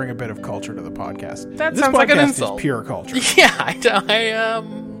 glad to bring a bit of culture to the podcast. That this sounds podcast like an insult. Is pure culture. Yeah,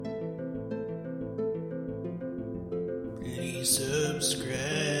 Please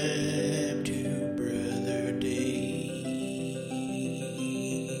subscribe.